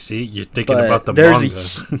 Yeah, you see, you're thinking about the manga.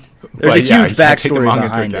 There's a huge backstory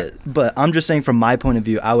behind it. But I'm just saying from my point of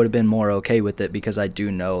view, I would have been more okay with it because I do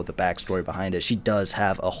know the backstory behind it. She does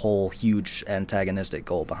have a whole huge antagonistic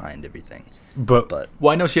goal behind everything. But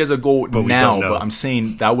well, I know she has a goal now, but I'm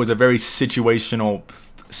saying that was a very situational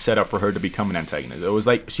set up for her to become an antagonist. It was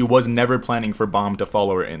like she was never planning for Bomb to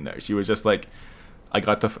follow her in there. She was just like, I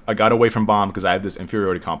got away from Bomb because I have this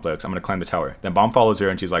inferiority complex. I'm gonna climb the tower. Then Bomb follows her,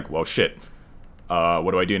 and she's like, well, shit.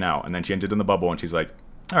 What do I do now? And then she entered in the bubble, and she's like,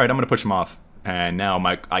 all right, I'm gonna push him off, and now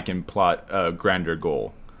I can plot a grander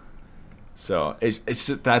goal. So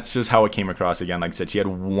that's just how it came across. Again, like I said, she had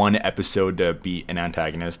one episode to beat an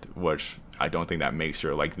antagonist, which I don't think that makes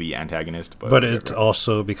her like the antagonist. But it's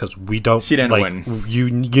also because we don't. She didn't like, win.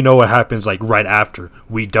 You know what happens like right after.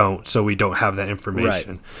 We don't, so we don't have that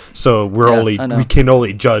information. Right. So we can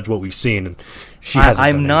only judge what we've seen. And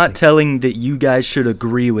I'm not telling that you guys should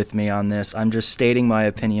agree with me on this. I'm just stating my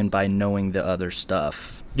opinion by knowing the other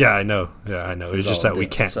stuff. Yeah, I know. It's just that we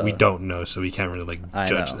don't know, so we can't really like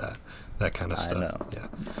judge that kind of stuff. I know.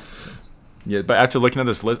 Yeah, but after looking at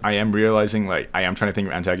this list, I am realizing like I am trying to think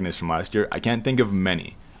of antagonists from last year. I can't think of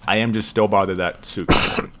many. I am just still bothered that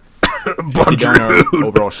Suki won.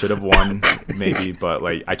 Overall should have won, maybe, but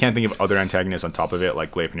like I can't think of other antagonists on top of it.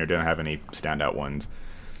 Like Gleipnir didn't have any standout ones.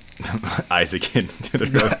 Isaacin did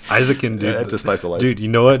it. Isaacin, dude, that's a slice of life. Dude, you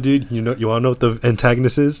know what, dude? You want to know what the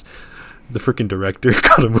antagonist is? The freaking director,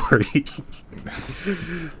 Katamori.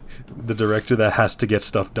 The director that has to get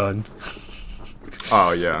stuff done.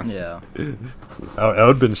 Oh yeah. That would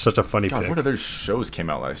have been such a funny pick. What other shows came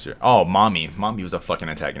out last year? Oh, Mommy was a fucking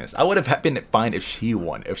antagonist. I would have been fine if she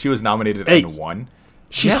won. If she was nominated and won.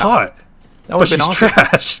 She's hot. That would have been awesome.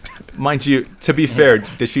 Trash. Mind you, to be fair,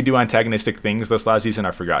 did she do antagonistic things this last season?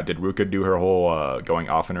 I forgot. Did Ruka do her whole going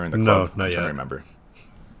off on her in the club? No, not yet. I don't remember.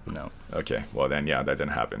 No. Okay, well then, that didn't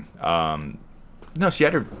happen. No, she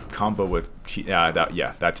had her convo with.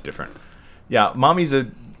 That's different. Yeah, Mommy's a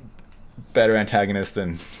better antagonist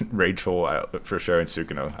than Rachel for sure, and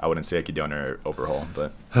Sukino. I wouldn't say I could do on her overhaul,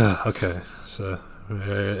 but okay. So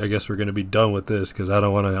I guess we're gonna be done with this because I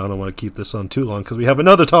don't want to keep this on too long because we have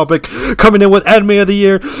another topic coming in with Anime of the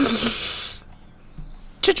Year.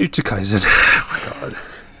 Jujutsu Kaisen. Oh my god.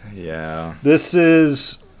 Yeah. This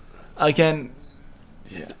is again.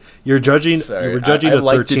 Yeah. You're judging. Sorry. We're judging I a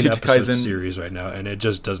like 13 episode series right now, and it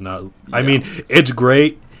just does not. Yeah. I mean, it's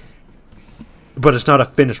great, but it's not a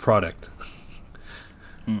finished product.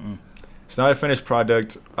 It's not a finished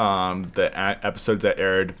product. The episodes that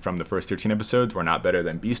aired from the first 13 episodes were not better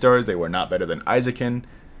than Beastars. They were not better than Isaacin.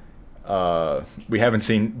 We haven't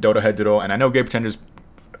seen Dodo Hedoro, and I know Gay Pretenders,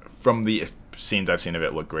 from the scenes I've seen of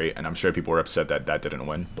it, look great, and I'm sure people were upset that didn't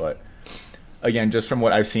win, but. Again, just from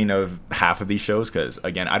what I've seen of half of these shows, because,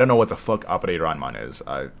 again, I don't know what the fuck Operator Ranman is.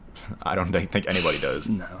 I don't think anybody does.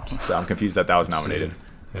 No. So I'm confused that was nominated.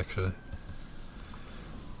 Actually.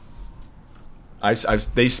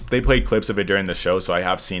 They played clips of it during the show, so I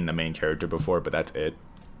have seen the main character before, but that's it.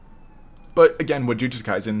 But, again, with Jujutsu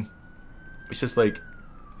Kaisen, it's just, like,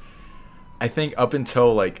 I think up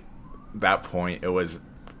until, like, that point, it was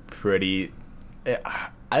pretty...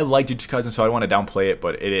 I like Jujutsu Kaisen, so I don't want to downplay it,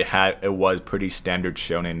 but it was pretty standard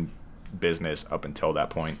shonen business up until that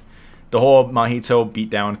point. The whole Mahito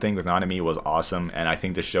beatdown thing with Nanami was awesome, and I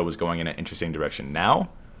think the show was going in an interesting direction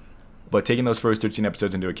now. But taking those first 13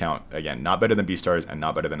 episodes into account, again, not better than Beastars and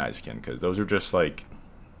not better than Isaacin, because those are just like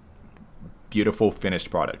beautiful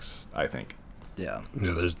finished products, I think. Yeah.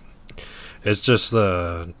 It's just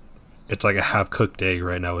it's like a half-cooked egg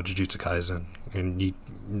right now with Jujutsu Kaisen, and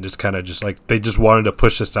it's kind of just like they just wanted to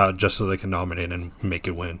push this out just so they can nominate and make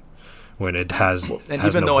it win when it has. And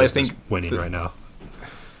even though I think winning right now,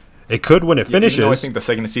 it could when it finishes. Even though I think the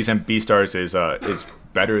second season Beastars is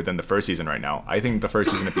better than the first season right now. I think the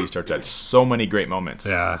first season of Beastars had so many great moments.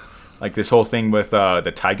 Yeah, like this whole thing with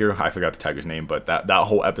the tiger. I forgot the tiger's name, but that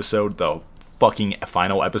whole episode, the fucking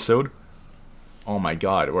final episode. Oh my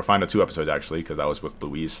god, or final 2 episodes actually, because that was with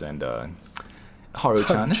Luis and.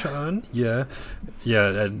 Haru-chan. Yeah,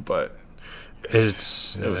 but it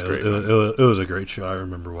was great. It was a great show. I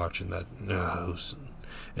remember watching that.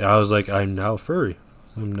 I was like, I'm now a furry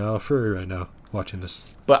right now watching this.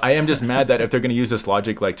 But I am just mad that if they're going to use this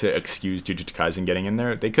logic, like to excuse Jujutsu Kaisen getting in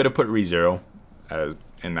there, they could have put ReZero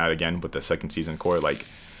in that again with the second season core. Like,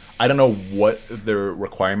 I don't know what the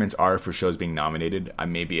requirements are for shows being nominated.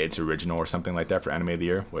 Maybe it's original or something like that for Anime of the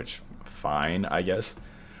Year, which fine, I guess.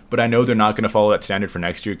 But I know they're not going to follow that standard for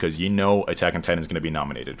next year because Attack on Titan is going to be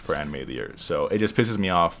nominated for Anime of the Year. So it just pisses me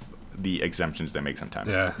off the exemptions they make sometimes.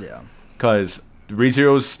 Yeah. Because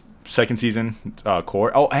ReZero's second season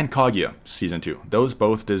core, and Kaguya season 2, those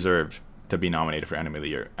both deserved to be nominated for Anime of the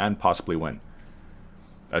Year and possibly win.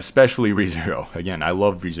 Especially ReZero. Again, I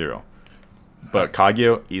love ReZero. But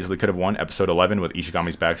Kaguya easily could have won episode 11 with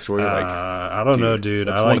Ishigami's backstory. I don't know, dude.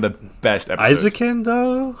 That's one of the best episodes. Isaacin,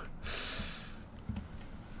 though?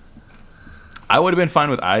 I would have been fine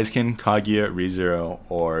with Isaacin, Kaguya, ReZero,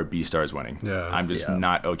 or Beastars winning. Yeah. I'm just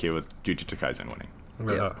not okay with Jujutsu Kaisen winning.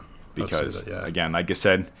 Yeah. Because, again, like I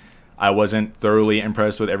said, I wasn't thoroughly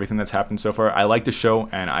impressed with everything that's happened so far. I like the show,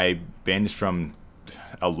 and I binged from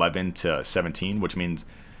 11 to 17, which means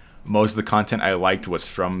most of the content I liked was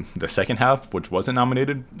from the second half, which wasn't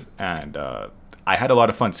nominated, and I had a lot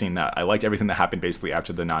of fun seeing that. I liked everything that happened basically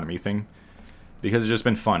after the Nanami thing, because it's just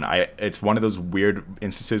been fun. It's one of those weird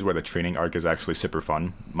instances where the training arc is actually super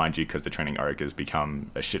fun, mind you, because the training arc has become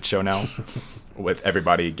a shit show now, with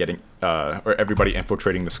everybody getting or everybody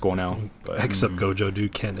infiltrating the school now. But, Except Gojo,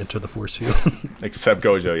 dude, can't enter the force field. Except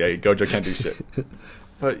Gojo, yeah, Gojo can't do shit.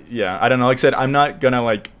 But yeah, I don't know. Like I said, I'm not gonna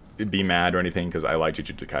like be mad or anything because I like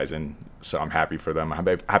Jujutsu Kaisen, so I'm happy for them. I'm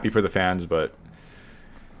happy for the fans, but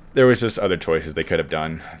there was just other choices they could have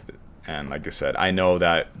done. And like I said, I know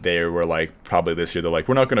that they were like, probably this year, they're like,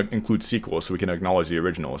 we're not going to include sequels so we can acknowledge the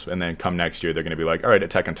originals. And then come next year, they're going to be like, all right,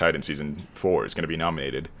 Attack on Titan Season 4 is going to be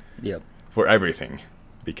nominated for everything.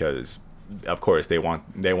 Because, of course, they want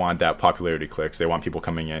that popularity clicks. They want people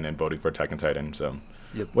coming in and voting for Attack on Titan. So,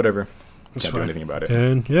 whatever. Can't do anything about it.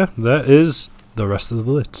 And, yeah, that is the rest of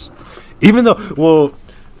the list. Even though, well,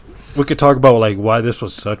 we could talk about like why this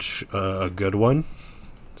was such a good one.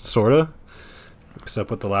 Sorta.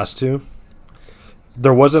 Except with the last two.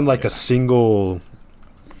 There wasn't like a single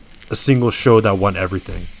show that won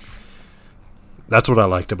everything. That's what I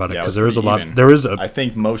liked about it, because there is a lot. I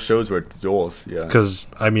think most shows were duels. Yeah. Because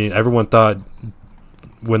I mean, everyone thought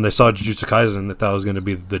when they saw Jujutsu Kaisen that was going to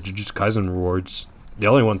be the Jujutsu Kaisen awards. They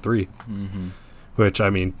only won 3, which I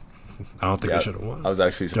mean, I don't think they should have won. I was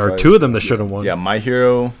actually surprised. There are 2 of them that should have won. Yeah, My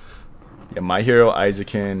Hero,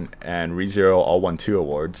 Aizukin, and ReZero all won 2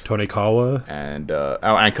 awards. Tonikawa. And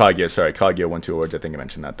Kaguya. Sorry, Kaguya won 2 awards. I think I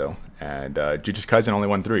mentioned that, though. And Jujutsu Kaisen only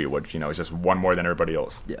won 3, which, is just one more than everybody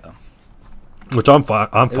else. Yeah. Which I'm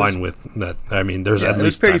fine with that. I mean, there's at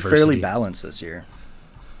least pretty diversity. Fairly balanced this year.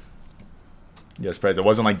 Yeah, surprised. It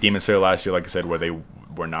wasn't like Demon Slayer last year, like I said, where they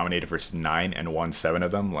were nominated for 9 and won 7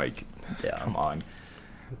 of them. Like, come on.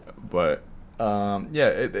 But...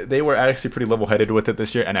 they were actually pretty level-headed with it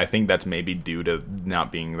this year, and I think that's maybe due to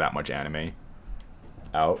not being that much anime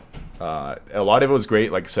out. A lot of it was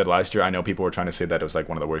great. Like I said, last year, I know people were trying to say that it was like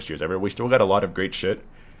one of the worst years ever. We still got a lot of great shit.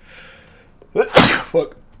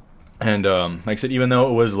 Fuck. And like I said, even though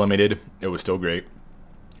it was limited, it was still great.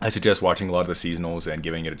 I suggest watching a lot of the seasonals and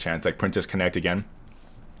giving it a chance. Like Princess Connect again.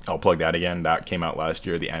 I'll plug that again. That came out last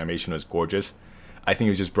year. The animation was gorgeous. I think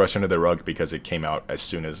it was just brushed under the rug because it came out as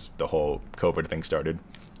soon as the whole COVID thing started,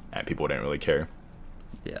 and people didn't really care.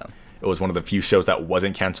 Yeah. It was one of the few shows that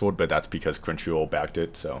wasn't canceled, but that's because Crunchyroll backed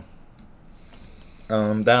it, so.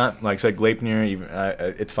 That, like I said,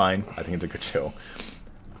 Gleipnir, it's fine. I think it's a good show.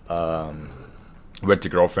 Red to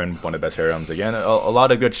Girlfriend, one of the best harems. Again, a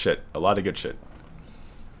lot of good shit. A lot of good shit.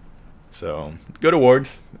 So, good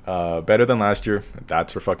awards. Better than last year.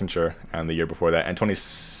 That's for fucking sure. And the year before that. And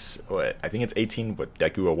I think it's 18 with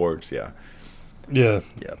Deku Awards, yeah. Yeah.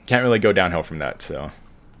 Can't really go downhill from that, so.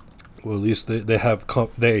 Well, at least they have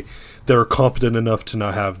they're competent enough to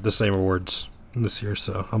not have the same awards this year,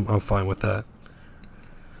 so I'm fine with that.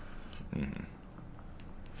 Mm-hmm.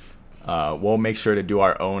 We'll make sure to do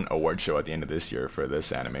our own award show at the end of this year for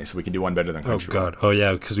this anime, so we can do one better than Crunchyroll. Oh god,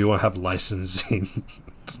 yeah, because we won't have licensing.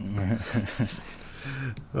 I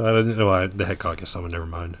didn't know why the heck Kaguya someone. Never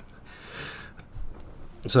mind.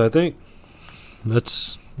 So I think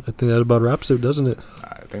that about wraps it, doesn't it?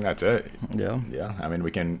 I think that's it. Yeah. I mean,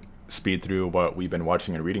 we can speed through what we've been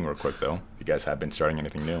watching and reading real quick, though. If you guys have been starting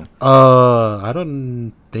anything new. I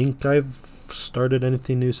don't think I've started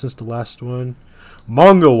anything new since the last one.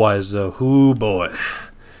 Manga wise, though, boy,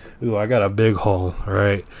 I got a big haul. All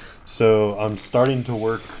right, so I'm starting to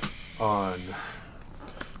work on.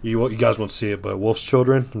 You guys won't see it, but Wolf's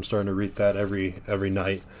Children. I'm starting to read that every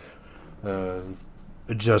night. I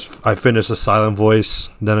finished A Silent Voice.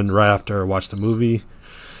 Then right after I watched the movie,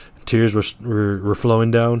 tears were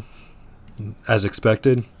flowing down, as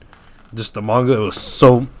expected. Just the manga, it was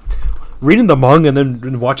so. Reading the manga and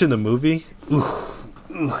then watching the movie,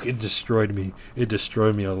 it destroyed me. It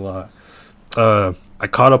destroyed me a lot. I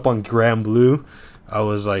caught up on Grand Blue. I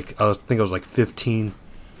think I was like 15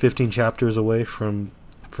 chapters away from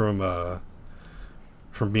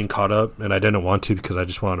being caught up, and I didn't want to because I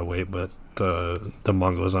just wanted to wait, but the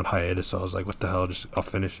manga was on hiatus, so I was like, what the hell, I'll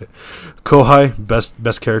finish it. Kohai,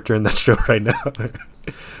 best character in that show right now.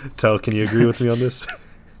 Tell, can you agree with me on this?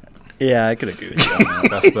 Yeah, I could agree with you on that.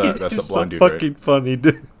 That's the blonde so dude, fucking right? funny,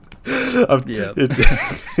 dude.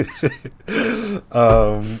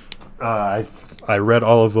 I read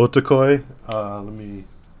all of Otakoi.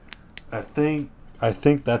 I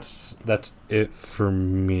think that's it for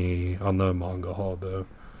me on the manga haul, though.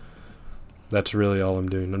 That's really all I'm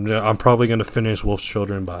doing. I'm probably going to finish Wolf's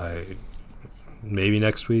Children by maybe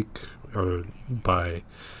next week or by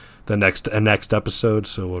the next episode.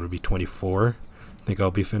 So it'll be 24. I think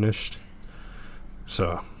I'll be finished.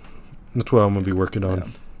 So that's what I'm gonna be working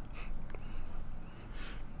on.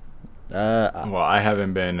 Well, I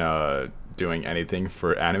haven't been doing anything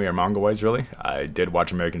for anime or manga wise, really. I did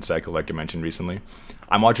watch American Psycho, like I mentioned recently.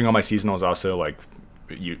 I'm watching all my seasonals also, like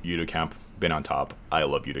Yuta Camp, been on top. I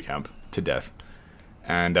love Yuta Camp to death.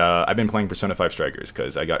 And I've been playing Persona 5 Strikers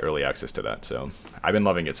because I got early access to that. So I've been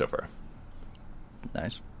loving it so far.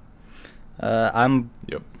 Nice.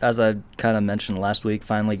 As I kind of mentioned last week,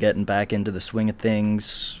 finally getting back into the swing of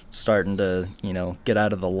things, starting to, get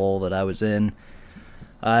out of the lull that I was in.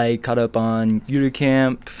 I caught up on Yuta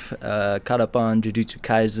Camp, caught up on Jujutsu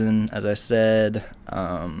Kaisen, as I said.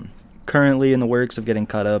 Currently in the works of getting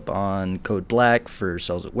caught up on Code Black for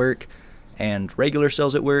Cells at Work and regular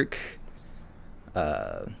Cells at Work.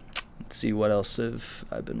 Let's see, what else have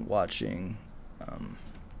I been watching?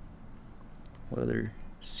 What other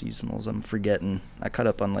seasonals I'm forgetting? I caught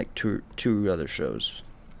up on like two other shows.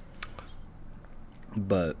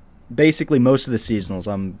 But basically most of the seasonals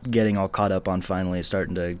I'm getting all caught up on, finally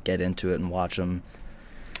starting to get into it and watch them,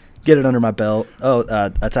 get it under my belt.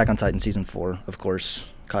 Attack on Titan season 4, of course,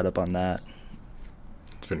 caught up on that.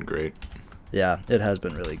 It's been great. Yeah, it has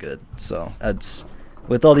been really good. So that's,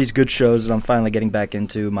 with all these good shows that I'm finally getting back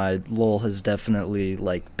into, my lull has definitely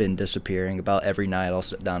been disappearing. About every night I'll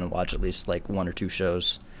sit down and watch at least 1 or 2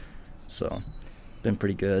 shows. So been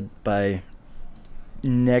pretty good. By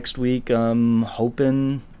next week, I'm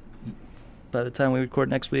hoping by the time we record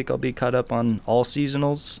next week, I'll be caught up on all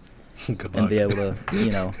seasonals. Good luck. And be able to,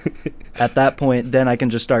 at that point, then I can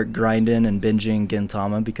just start grinding and binging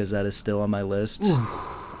Gintama, because that is still on my list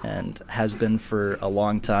and has been for a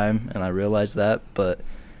long time, and I realize that. But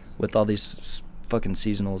with all these fucking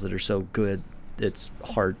seasonals that are so good, it's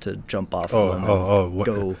hard to jump off of them and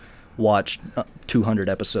go watch 200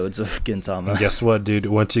 episodes of Gintama. Guess what, dude?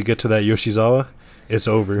 Once you get to that Yoshizawa, it's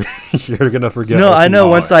over. You're gonna forget. No, I know.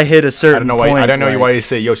 Once I hit a certain point, I don't know why you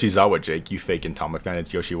say Yoshizawa, Jake. You fake Gintama fan.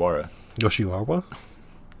 It's Yoshiwara. Yoshiwara?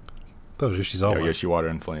 That was Yoshizawa. Yeah, Yoshiwara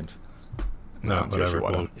in flames. No, whatever.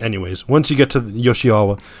 Well, anyways, once you get to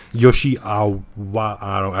Yoshiawa,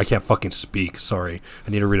 I can't fucking speak. Sorry,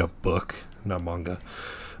 I need to read a book, not manga.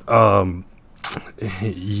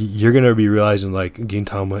 You're gonna be realizing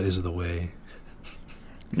Gintama is the way.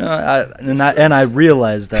 No, I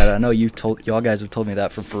realize that. I know y'all guys have told me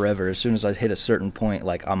that for forever. As soon as I hit a certain point,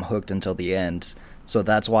 I'm hooked until the end. So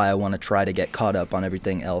that's why I want to try to get caught up on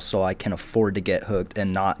everything else, so I can afford to get hooked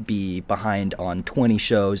and not be behind on 20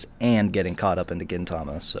 shows and getting caught up into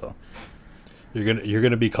Gintama. So you're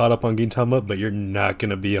gonna be caught up on Gintama, but you're not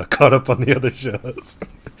gonna be caught up on the other shows.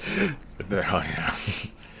 Yeah.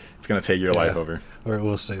 It's going to take your life over. Or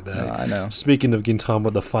we'll say that. No, I know. Speaking of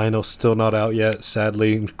Gintama, the final's still not out yet.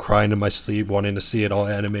 Sadly, I'm crying in my sleep, wanting to see it all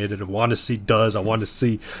animated. I want to see Duz. I want to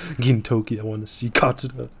see Gintoki. I want to see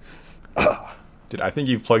Katsuda. Dude, I think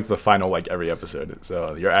you've plugged the final every episode.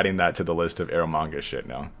 So you're adding that to the list of Arrow manga shit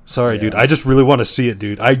now. Sorry, dude. I just really want to see it,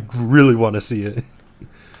 dude. I really want to see it.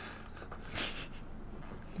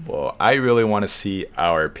 Well, I really want to see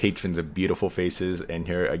our patrons of beautiful faces in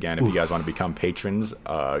here. Again, if you guys want to become patrons,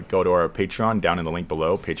 go to our Patreon down in the link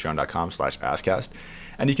below, patreon.com/Askcast.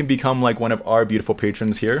 And you can become one of our beautiful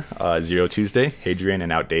patrons here, Zero Tuesday, Hadrian,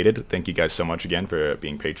 and Outdated. Thank you guys so much again for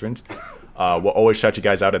being patrons. We'll always shout you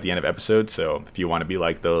guys out at the end of episodes. So if you want to be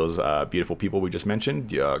like those beautiful people we just mentioned,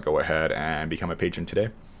 go ahead and become a patron today.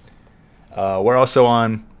 We're also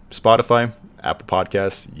on Spotify, Apple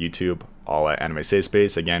Podcasts, YouTube, all at Anime Safe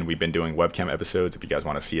Space. Again, we've been doing webcam episodes. If you guys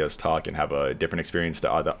want to see us talk and have a different experience to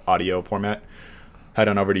the audio format, head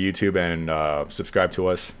on over to YouTube and subscribe to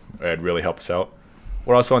us. It really helps us out.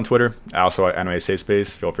 We're also on Twitter, also at Anime Safe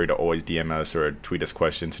Space. Feel free to always DM us or tweet us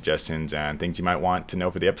questions, suggestions, and things you might want to know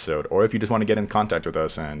for the episode. Or if you just want to get in contact with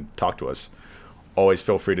us and talk to us, always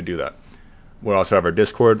feel free to do that. We also have our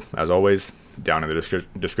Discord, as always, down in the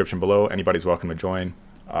description below. Anybody's welcome to join.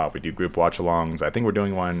 We do group watch-alongs. I think we're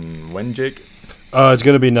doing one when, Jake? It's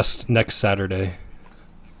going to be next Saturday.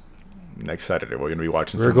 Next Saturday, we're going to be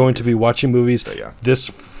watching. We're going to be watching movies. So, yeah.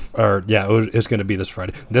 It's going to be this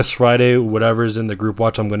Friday. This Friday, whatever's in the group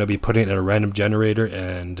watch, I'm going to be putting it in a random generator,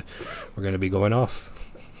 and we're going to be going off.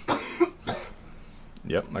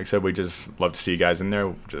 Yep, like I said, we just love to see you guys in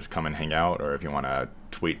there. Just come and hang out, or if you want to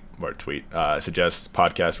suggest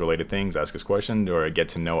podcast-related things, ask us questions, or get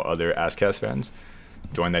to know other Askcast fans,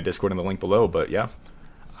 join that Discord in the link below. But yeah,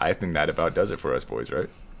 I think that about does it for us, boys, right?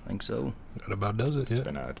 I think so. That about does it,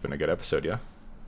 yeah. It's been a good episode, yeah.